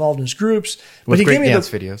P90X. I got involved in his groups. With but great dance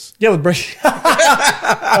videos. Yeah, with break.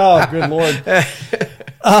 Oh, good Lord.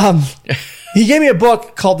 He gave me a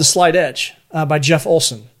book called The Slight Edge by Jeff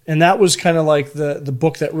Olson. And that was kind of the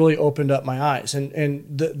book that really opened up my eyes. And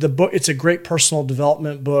the book, it's a great personal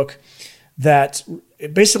development book that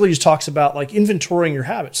it basically just talks about inventorying your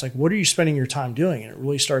habits. What are you spending your time doing? And it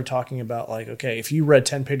really started talking about okay, if you read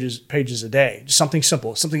 10 pages a day, just something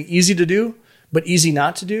simple, something easy to do, but easy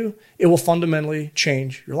not to do, it will fundamentally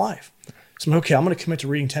change your life. So I'm okay, I'm going to commit to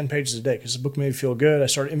reading 10 pages a day because the book made me feel good. I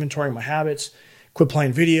started inventorying my habits, quit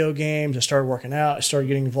playing video games. I started working out. I started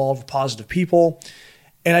getting involved with positive people.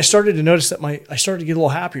 And I started to notice that I started to get a little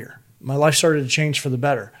happier. My life started to change for the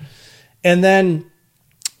better. And then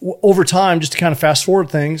over time, just to kind of fast forward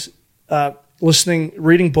things,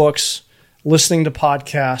 reading books, listening to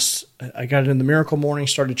podcasts, I got into the Miracle Morning,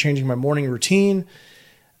 started changing my morning routine,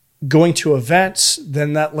 going to events.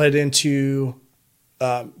 Then that led into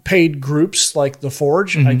paid groups like The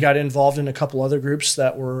Forge. I got involved in a couple other groups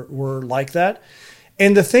that were like that.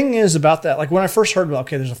 And the thing is about that, like when I first heard about,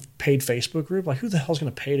 okay, there's a paid Facebook group, like who the hell's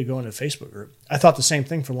going to pay to go into a Facebook group? I thought the same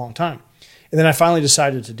thing for a long time. And then I finally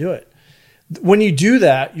decided to do it. When you do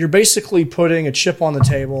that, you're basically putting a chip on the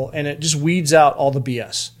table and it just weeds out all the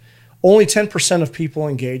BS. Only 10% of people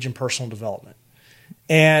engage in personal development.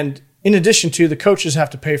 And in addition to, the coaches have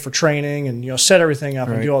to pay for training and set everything up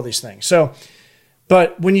and do all these things. So,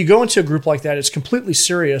 but when you go into a group like that, it's completely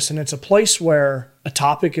serious, and it's a place where a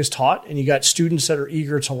topic is taught, and you got students that are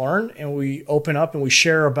eager to learn, and we open up and we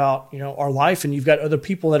share about our life, and you've got other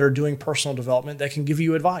people that are doing personal development that can give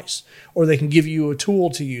you advice, or they can give you a tool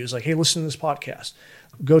to use, like, hey, listen to this podcast,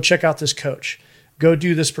 go check out this coach, go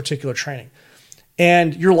do this particular training.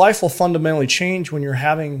 And your life will fundamentally change when you're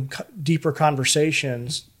having deeper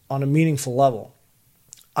conversations on a meaningful level.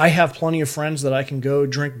 I have plenty of friends that I can go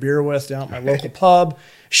drink beer with down at my local pub,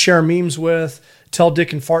 share memes with, tell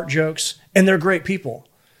dick and fart jokes, and they're great people.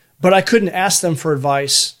 But I couldn't ask them for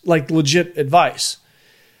advice, like legit advice.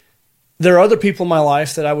 There are other people in my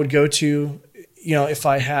life that I would go to, if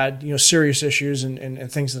I had, serious issues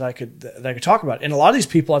and things that I could talk about. And a lot of these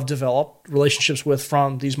people I've developed relationships with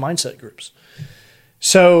from these mindset groups.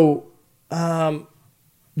 So that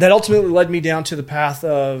ultimately led me down to the path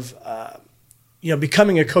of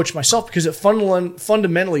becoming a coach myself, because it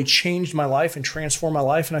fundamentally changed my life and transformed my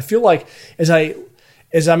life. And I feel like as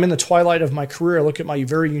I'm in the twilight of my career, I look at my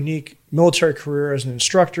very unique military career as an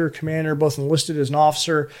instructor, commander, both enlisted as an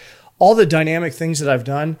officer, all the dynamic things that I've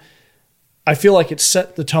done, I feel like it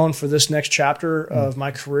set the tone for this next chapter of my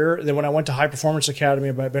career. Then when I went to High Performance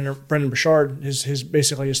Academy by Brendan Burchard, his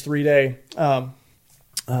 3-day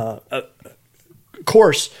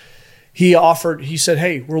course, he said,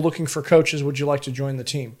 hey, we're looking for coaches. Would you like to join the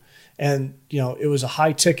team? And, it was a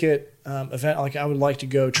high ticket event. Like, I would like to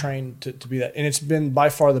go train to be that. And it's been by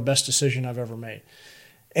far the best decision I've ever made.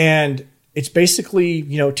 And it's basically,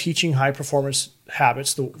 teaching high performance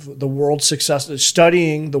habits, the world's success,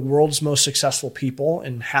 studying the world's most successful people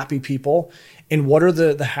and happy people, and what are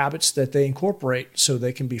the habits that they incorporate so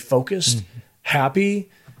they can be focused, happy,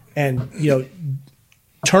 and,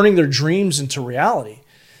 turning their dreams into reality.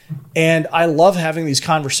 And I love having these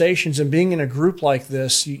conversations, and being in a group like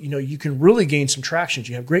this, you can really gain some traction.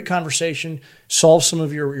 You have great conversation, solve some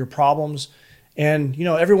of your problems. And,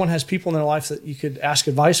 everyone has people in their life that you could ask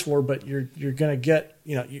advice for, but you're going to get,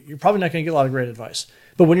 you're probably not going to get a lot of great advice.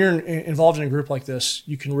 But when you're involved in a group like this,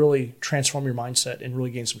 you can really transform your mindset and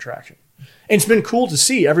really gain some traction. And it's been cool to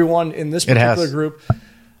see everyone in this particular group,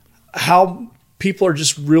 how people are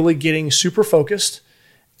just really getting super focused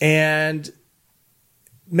and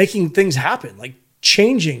making things happen, like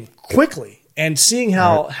changing quickly, and seeing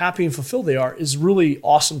how happy and fulfilled they are is really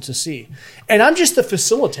awesome to see. And I'm just the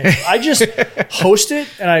facilitator. I just host it,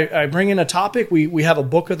 and I bring in a topic. We have a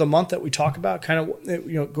book of the month that we talk about, kind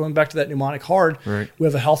of, going back to that mnemonic hard. Right. We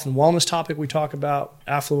have a health and wellness topic we talk about,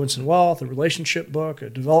 affluence and wealth, a relationship book, a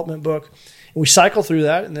development book. And we cycle through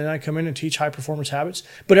that, and then I come in and teach high performance habits.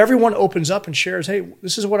 But everyone opens up and shares, hey,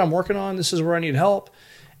 this is what I'm working on. This is where I need help.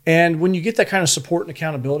 And when you get that kind of support and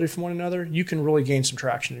accountability from one another, you can really gain some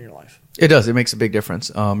traction in your life. It does. It makes a big difference.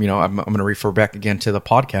 I'm going to refer back again to the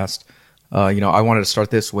podcast. I wanted to start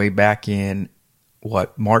this way back in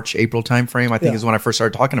March, April timeframe, I think is when I first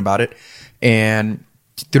started talking about it. And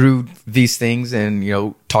through these things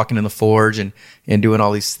and, talking in the Forge and doing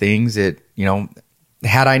all these things, had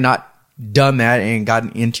I not done that and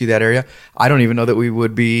gotten into that area, I don't even know that we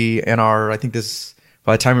would be in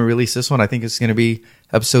by the time we release this one, I think it's going to be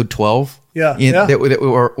episode 12.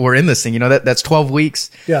 That we're in this thing, that's 12 weeks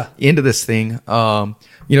into this thing. And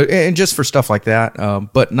just for stuff like that.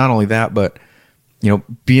 But not only that, but,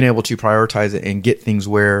 being able to prioritize it and get things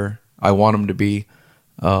where I want them to be,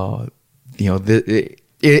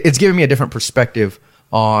 it's giving me a different perspective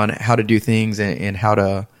on how to do things and how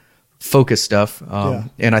to focus stuff.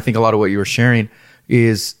 And I think a lot of what you were sharing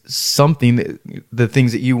is something that the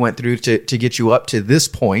things that you went through to get you up to this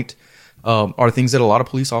point are things that a lot of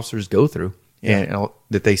police officers go through and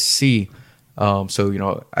that they see.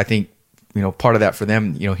 So, I think, part of that for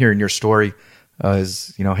them, hearing your story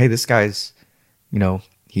is, hey, this guy's,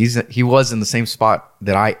 he was in the same spot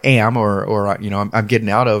that I am, or I'm getting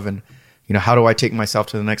out of, and, how do I take myself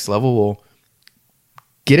to the next level? Well,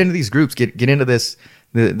 get into these groups, get into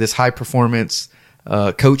this high performance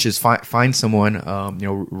coaches find someone,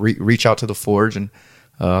 reach out to the Forge and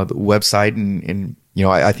the website, and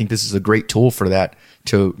I think this is a great tool for that,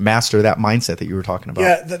 to master that mindset that you were talking about.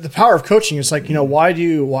 Yeah, the power of coaching is like, why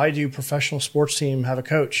do professional sports team have a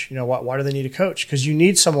coach? Why do they need a coach? Because you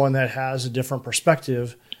need someone that has a different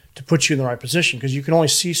perspective to put you in the right position, because you can only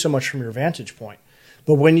see so much from your vantage point.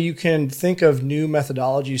 But when you can think of new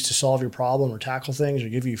methodologies to solve your problem or tackle things or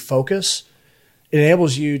give you focus, it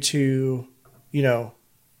enables you to,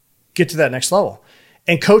 get to that next level.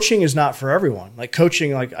 And coaching is not for everyone. Like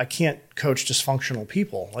coaching, I can't coach dysfunctional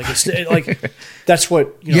people. Like that's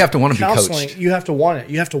what you have to want to be coached. You have to want it.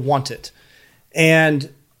 You have to want it.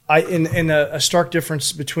 And in a stark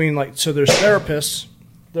difference between so there's therapists.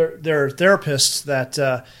 There are therapists that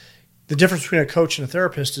the difference between a coach and a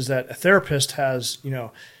therapist is that a therapist has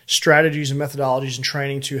strategies and methodologies and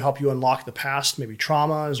training to help you unlock the past, maybe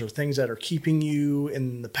traumas or things that are keeping you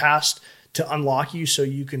in the past, to unlock you so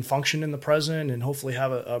you can function in the present and hopefully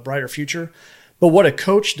have a brighter future. But what a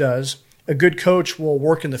coach does, a good coach will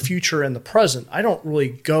work in the future and the present. I don't really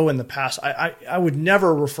go in the past. I would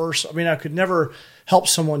never I could never help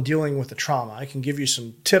someone dealing with a trauma. I can give you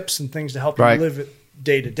some tips and things to help you live it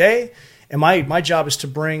day to day. And my job is to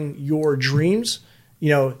bring your dreams,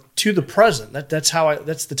 to the present.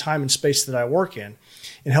 That's the time and space that I work in,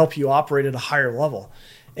 and help you operate at a higher level.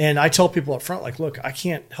 And I tell people up front, look, I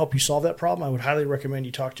can't help you solve that problem. I would highly recommend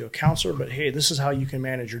you talk to a counselor, but hey, this is how you can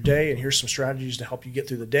manage your day, and here's some strategies to help you get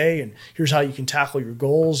through the day, and here's how you can tackle your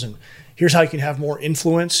goals, and here's how you can have more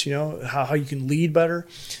influence, how you can lead better,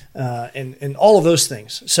 and all of those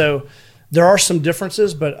things. So there are some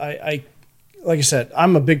differences, but I like I said,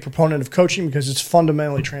 I'm a big proponent of coaching because it's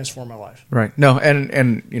fundamentally transformed my life. Right. No,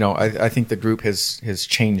 and I think the group has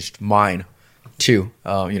changed mine too.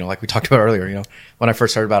 Like we talked about earlier, when I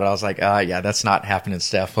first heard about it, I was like, yeah, that's not happening,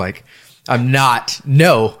 Steph. Like, I'm not.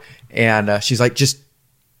 No. And she's like, just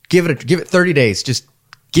give it 30 days. Just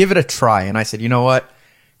give it a try. And I said, you know what?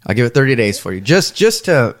 I'll give it 30 days for you.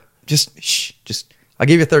 I'll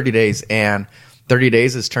give you 30 days. And 30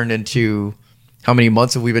 days has turned into, how many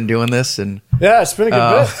months have we been doing this? And yeah, it's been a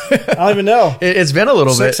good bit. I don't even know. It's been a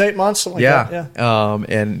little 6-8 months, something like that. Yeah.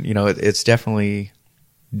 And it's definitely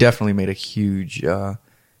made a huge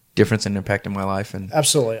difference and impact in my life. And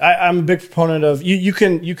absolutely, I'm a big proponent of you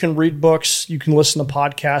can read books, you can listen to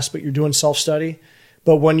podcasts, but you're doing self-study.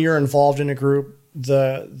 But when you're involved in a group,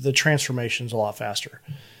 the transformation's a lot faster.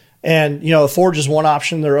 And the Forge is one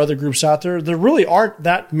option. There are other groups out there. There really aren't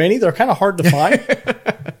that many. They're kind of hard to find.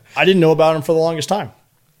 I didn't know about them for the longest time.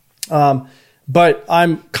 But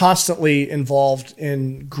I'm constantly involved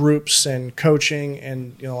in groups and coaching.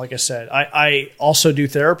 And, like I said, I also do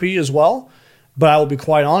therapy as well. But I will be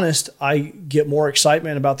quite honest, I get more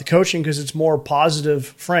excitement about the coaching because it's more positive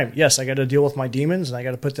frame. Yes, I got to deal with my demons and I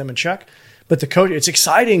got to put them in check. But the coach, it's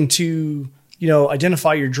exciting to,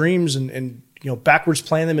 identify your dreams and backwards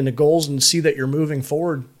plan them into goals and see that you're moving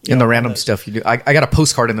forward. And the random stuff you do. I got a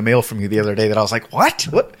postcard in the mail from you the other day that I was like, what?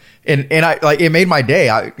 And I it made my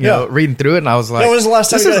day. Reading through it, and I was like, when was the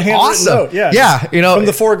last time you got a handwritten note? Yeah. From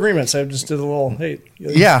the 4 agreements, I just did a little, hey.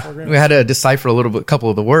 Yeah, we had to decipher a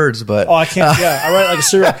couple of the words, but I can't. I write like a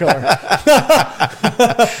serial killer.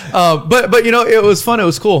 But it was fun. It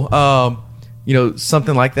was cool.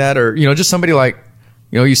 Something like that, or just somebody like.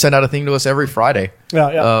 You send out a thing to us every Friday.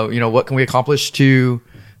 Yeah. What can we accomplish to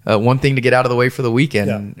one thing to get out of the way for the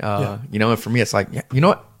weekend? Yeah. And for me, it's like, you know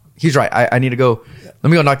what? He's right. I need to go. Let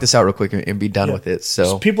me go knock this out real quick and be done with it.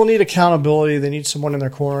 So people need accountability. They need someone in their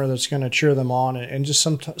corner that's going to cheer them on and just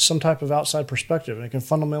some type of outside perspective. And it can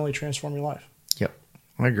fundamentally transform your life. Yep.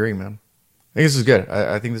 I agree, man. I think this is good.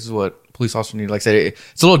 I think this is what police officers need. Like I said,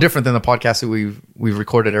 it's a little different than the podcast that we've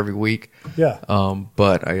recorded every week. Yeah.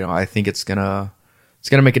 But I think it's gonna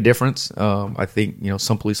make a difference. I think,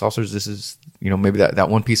 some police officers, this is, maybe that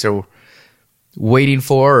one piece they're waiting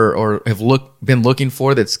for or have been looking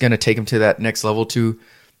for that's going to take them to that next level to,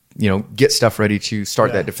 get stuff ready to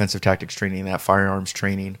start that defensive tactics training, that firearms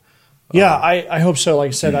training. Yeah, I hope so. Like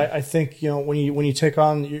I said, I think, when you take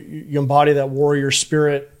on, you embody that warrior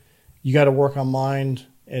spirit, you got to work on mind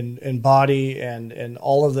and body and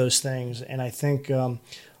all of those things. And I think,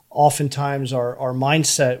 oftentimes our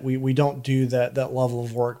mindset, we don't do that level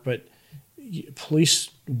of work, but police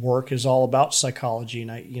work is all about psychology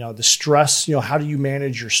and the stress, how do you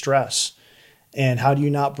manage your stress and how do you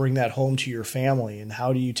not bring that home to your family and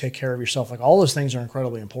how do you take care of yourself? Like all those things are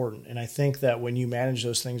incredibly important. And I think that when you manage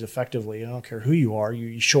those things effectively, I don't care who you are,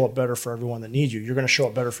 you show up better for everyone that needs you. You're going to show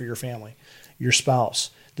up better for your family, your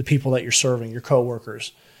spouse, the people that you're serving, your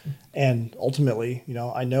coworkers. And ultimately,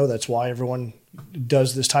 I know that's why everyone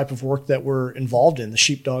does this type of work that we're involved in, the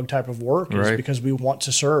sheepdog type of work, is because we want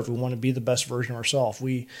to serve. We want to be the best version of ourselves.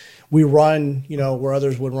 We run, where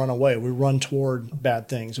others would run away. We run toward bad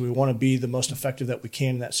things. We want to be the most effective that we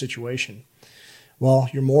can in that situation. Well,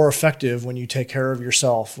 you're more effective when you take care of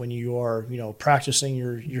yourself, when you are, practicing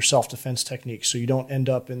your self-defense techniques, so you don't end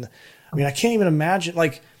up in I can't even imagine,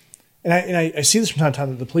 and I see this from time to time,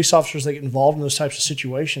 that the police officers that get involved in those types of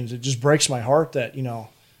situations, it just breaks my heart that,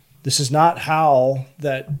 this is not how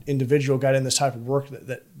that individual got in this type of work,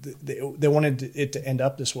 that they wanted it to end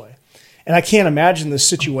up this way. And I can't imagine the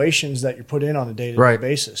situations that you're put in on a day-to-day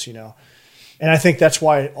basis, And I think that's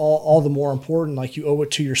why all the more important, you owe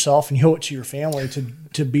it to yourself and you owe it to your family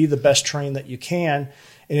to be the best trained that you can.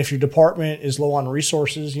 And if your department is low on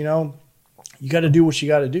resources, you got to do what you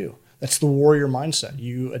got to do. That's the warrior mindset.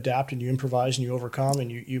 You adapt and you improvise and you overcome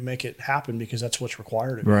and you make it happen because that's what's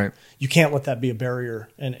required of you. Right. You can't let that be a barrier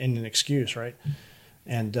and an excuse, right?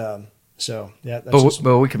 And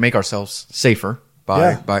but we can make ourselves safer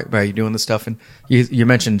by doing this stuff. And you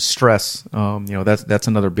mentioned stress. That's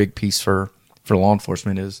another big piece for law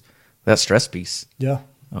enforcement is that stress piece. Yeah.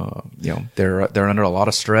 They're under a lot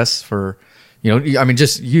of stress for,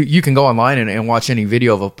 just you can go online and watch any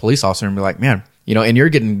video of a police officer and be like, man, and you're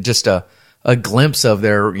getting just a glimpse of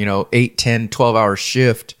their, 8, 10, 12-hour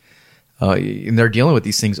shift. And they're dealing with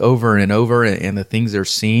these things over and over and the things they're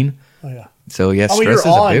seeing. Oh, yeah. So, stress is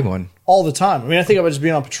a big one. All the time. I think about just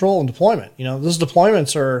being on patrol and deployment. Those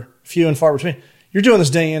deployments are few and far between. You're doing this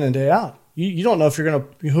day in and day out. You don't know who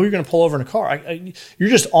you're going to pull over in a car. You're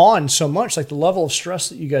just on so much. The level of stress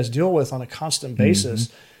that you guys deal with on a constant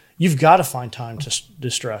basis, you've got to find time to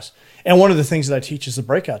distress. And one of the things that I teach is the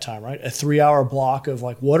breakout time, right? A 3-hour block of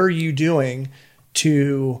what are you doing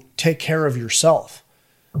to take care of yourself?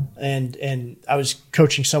 And I was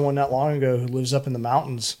coaching someone not long ago who lives up in the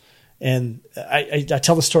mountains, and I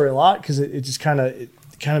tell the story a lot because it just kind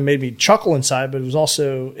of made me chuckle inside, but it was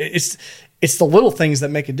also it's the little things that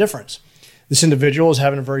make a difference. This individual is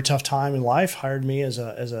having a very tough time in life, hired me as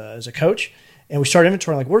a coach, and we started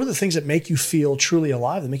inventorying what are the things that make you feel truly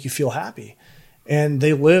alive, that make you feel happy. And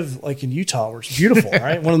they live in Utah, where it's beautiful,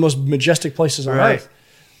 right? One of the most majestic places on earth,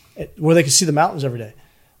 where they can see the mountains every day.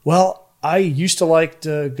 Well, I used to like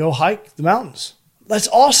to go hike the mountains. That's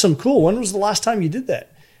awesome, cool. When was the last time you did that?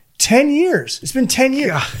 10 years. It's been 10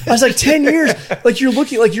 years. God. I was 10 years. You're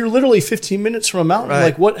looking, you're literally 15 minutes from a mountain.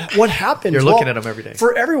 Right. What happens? You're looking at them every day.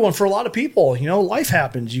 For everyone, for a lot of people, life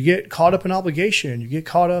happens. You get caught up in obligation. You get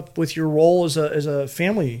caught up with your role as a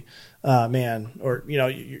family man, or,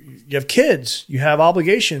 you have kids, you have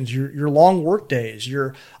obligations, your long work days,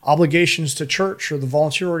 your obligations to church or the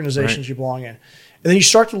volunteer organizations you belong in. And then you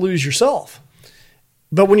start to lose yourself.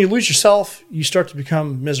 But when you lose yourself, you start to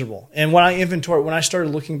become miserable. And when I started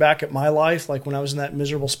looking back at my life, when I was in that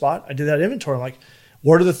miserable spot, I did that inventory. I'm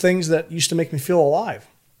what are the things that used to make me feel alive?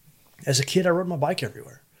 As a kid, I rode my bike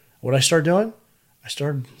everywhere. What did I start doing? I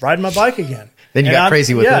started riding my bike again. Then you got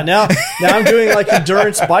crazy with it. Yeah, now I'm doing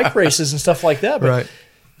endurance bike races and stuff like that. But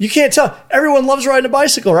you can't tell. Everyone loves riding a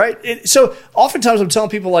bicycle, right? So oftentimes I'm telling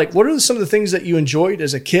people, what are some of the things that you enjoyed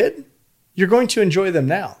as a kid? You're going to enjoy them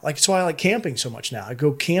now. That's why I like camping so much now. I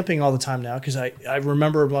go camping all the time now because I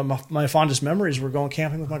remember my fondest memories were going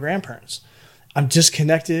camping with my grandparents. I'm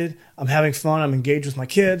disconnected. I'm having fun. I'm engaged with my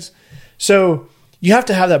kids. So you have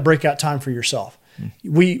to have that breakout time for yourself.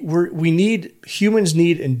 Humans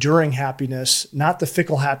need enduring happiness, not the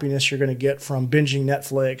fickle happiness you're going to get from binging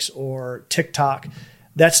Netflix or TikTok.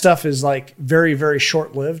 That stuff is very, very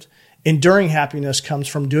short-lived. Enduring happiness comes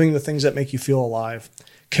from doing the things that make you feel alive,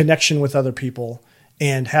 connection with other people,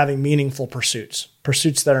 and having meaningful pursuits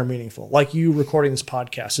that are meaningful. Like you recording this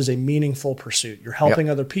podcast is a meaningful pursuit. You're helping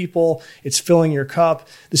other people. It's filling your cup.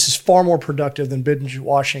 This is far more productive than binge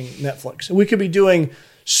watching Netflix. And we could be doing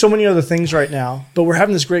so many other things right now, but we're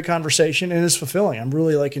having this great conversation and it's fulfilling. I'm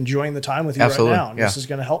really enjoying the time with you right now. And this is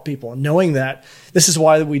going to help people. And knowing that, this is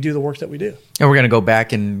why we do the work that we do. And we're going to go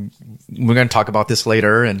back and we're going to talk about this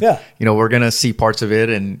later. And, we're going to see parts of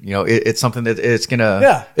it. And, it's something that it's going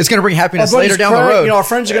to bring happiness later down the road. Our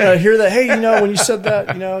friends are going to hear that. Hey, when you said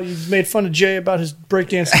that, you made fun of Jay about his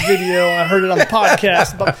breakdancing video. I heard it on the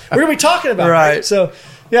podcast. We're going to be talking about it. Right. So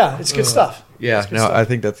it's good stuff. Yeah, I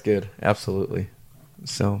think that's good. Absolutely.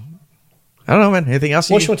 So, I don't know, man. Anything else?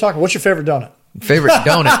 What you want to talk about? What's your favorite donut? Favorite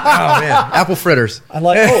donut? Oh, man. Apple fritters.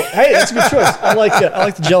 Hey, that's a good choice. I like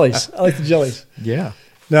the jellies. Yeah.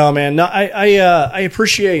 No, man. No, I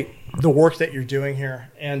appreciate the work that you're doing here.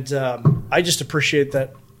 And I just appreciate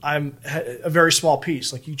that I'm a very small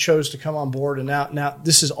piece. You chose to come on board. And now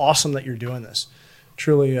this is awesome that you're doing this.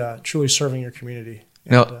 Truly serving your community.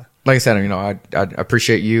 No, like I said, I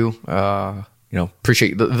appreciate you.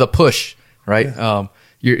 Appreciate the push, right? Yeah.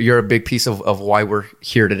 You're a big piece of why we're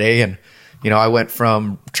here today. And I went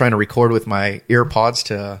from trying to record with my earpods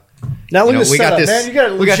to now look at this setup, man. You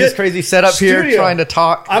got we got this crazy setup studio here trying to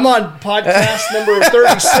talk. I'm on podcast number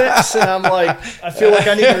 36, and I'm like, I feel like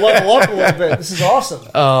I need to level up a little bit. This is awesome.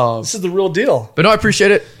 This is the real deal. But no, I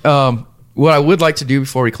appreciate it. What I would like to do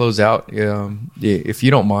before we close out, if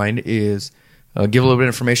you don't mind, is give a little bit of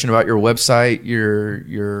information about your website,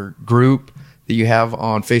 your group that you have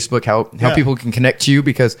on Facebook, how people can connect to you,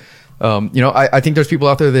 because I think there's people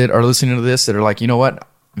out there that are listening to this that are like, you know what,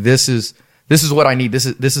 this is what I need. This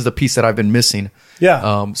is the piece that I've been missing.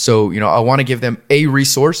 Yeah. So I want to give them a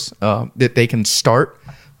resource that they can start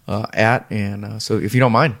at, and so if you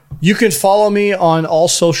don't mind, you can follow me on all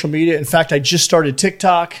social media. In fact, I just started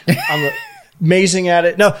TikTok. I'm amazing at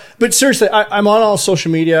it. No, but seriously, I'm on all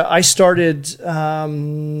social media. I started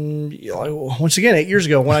once again 8 years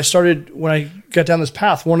ago when I got down this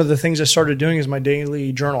path. One of the things I started doing is my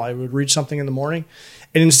daily journal. I would read something in the morning,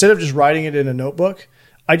 and instead of just writing it in a notebook,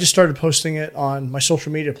 I just started posting it on my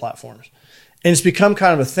social media platforms. And it's become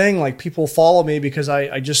kind of a thing. Like, people follow me because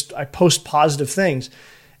I post positive things.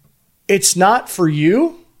 It's not for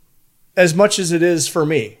you as much as it is for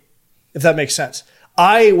me, if that makes sense.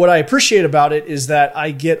 What I appreciate about it is that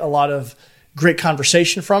I get a lot of great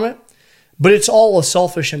conversation from it, but it's all a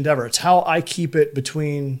selfish endeavor. It's how I keep it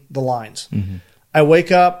between the lines. Mm-hmm. I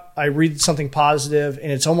wake up, I read something positive,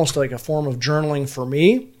 and it's almost like a form of journaling for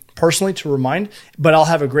me personally to remind, but I'll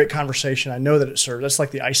have a great conversation. I know that it serves. That's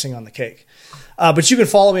like the icing on the cake. But you can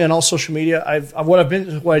follow me on all social media. What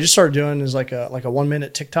I just started doing is like a 1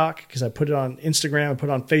 minute TikTok, because I put it on Instagram, I put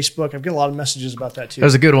it on Facebook. I've got a lot of messages about that too.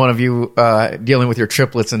 There's a good one of you dealing with your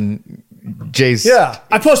triplets and Jay's. Yeah,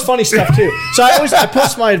 I post funny stuff too. So I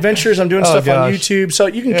post my adventures. I'm doing stuff on YouTube, so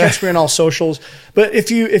you can catch me on all socials. But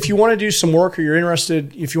if you want to do some work, or you're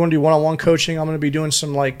interested, if you want to do one-on-one coaching, I'm going to be doing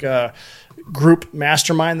some group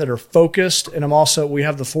mastermind that are focused. And we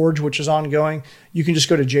have the Forge, which is ongoing. You can just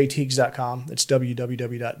go to jaytiegs.com. It's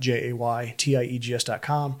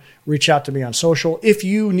www.jaytiegs.com. Reach out to me on social. If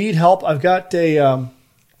you need help, I've got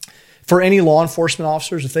for any law enforcement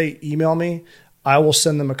officers, if they email me, I will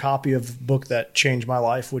send them a copy of the book that changed my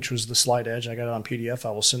life, which was The Slight Edge. I got it on PDF. I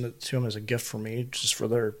will send it to them as a gift for me, just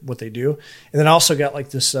for what they do. And then I also got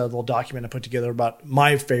this little document I put together about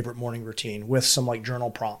my favorite morning routine with some journal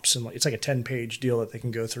prompts. And it's like a 10-page deal that they can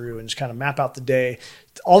go through and just kind of map out the day.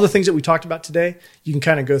 All the things that we talked about today, you can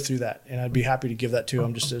kind of go through that. And I'd be happy to give that to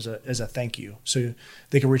them just as a thank you. So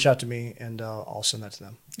they can reach out to me, and I'll send that to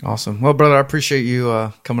them. Awesome. Well, brother, I appreciate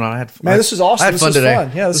you coming on. This is awesome. I had fun today.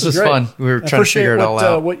 Fun. Yeah, this was great. fun. We were trying to figure it all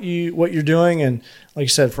out. What you're doing, and like I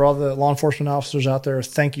said, for all the law enforcement officers out there,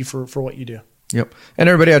 thank you for what you do. Yep. And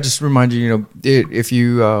everybody, I just remind you, if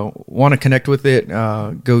you want to connect with it,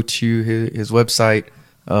 go to his website,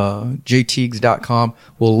 jaytiegs.com.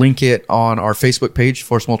 We'll link it on our Facebook page,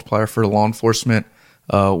 Force Multiplier for Law Enforcement,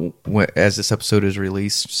 as this episode is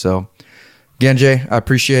released. So again, Jay, I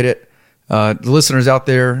appreciate it. The listeners out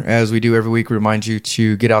there, as we do every week, remind you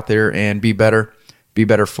to get out there and be better. Be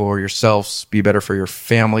better for yourselves, be better for your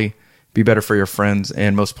family, be better for your friends,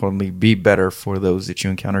 and most importantly, be better for those that you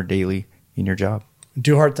encounter daily in your job.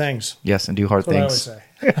 Do hard things. Yes, and do hard things. That's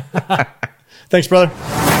what I always say. Thanks, brother.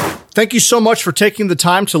 Thank you so much for taking the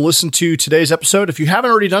time to listen to today's episode. If you haven't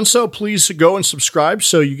already done so, please go and subscribe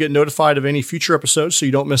so you get notified of any future episodes so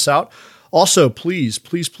you don't miss out. Also, please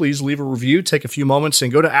leave a review. Take a few moments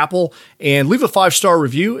and go to Apple and leave a 5-star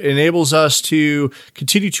review. It enables us to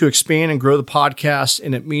continue to expand and grow the podcast,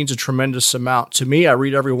 and it means a tremendous amount to me. I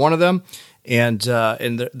read every one of them, and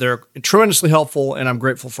they're tremendously helpful, and I'm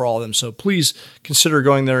grateful for all of them. So please consider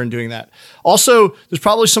going there and doing that. Also, there's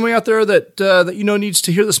probably somebody out there that needs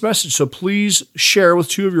to hear this message. So please share with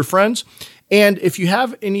 2 of your friends. And if you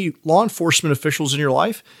have any law enforcement officials in your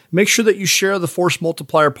life, make sure that you share the Force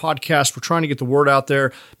Multiplier podcast. We're trying to get the word out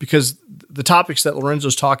there because the topics that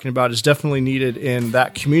Lorenzo's talking about is definitely needed in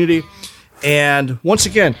that community. And once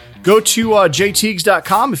again, go to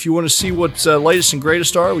jaytiegs.com if you want to see what's latest and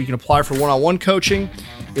greatest are. You can apply for one-on-one coaching.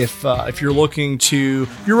 If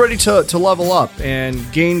you're ready to level up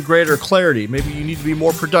and gain greater clarity, maybe you need to be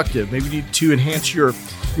more productive. Maybe you need to enhance your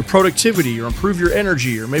productivity or improve your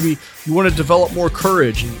energy, or maybe you want to develop more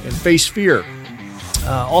courage and face fear.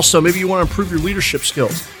 Also, maybe you want to improve your leadership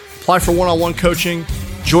skills. Apply for one-on-one coaching,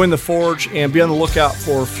 join the Forge, and be on the lookout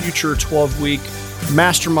for future 12-week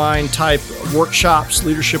mastermind type workshops,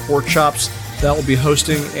 leadership workshops that we'll be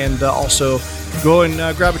hosting. And also go and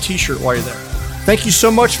grab a t-shirt while you're there. Thank you so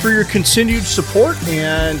much for your continued support.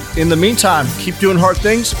 And in the meantime, keep doing hard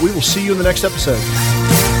things. We will see you in the next episode.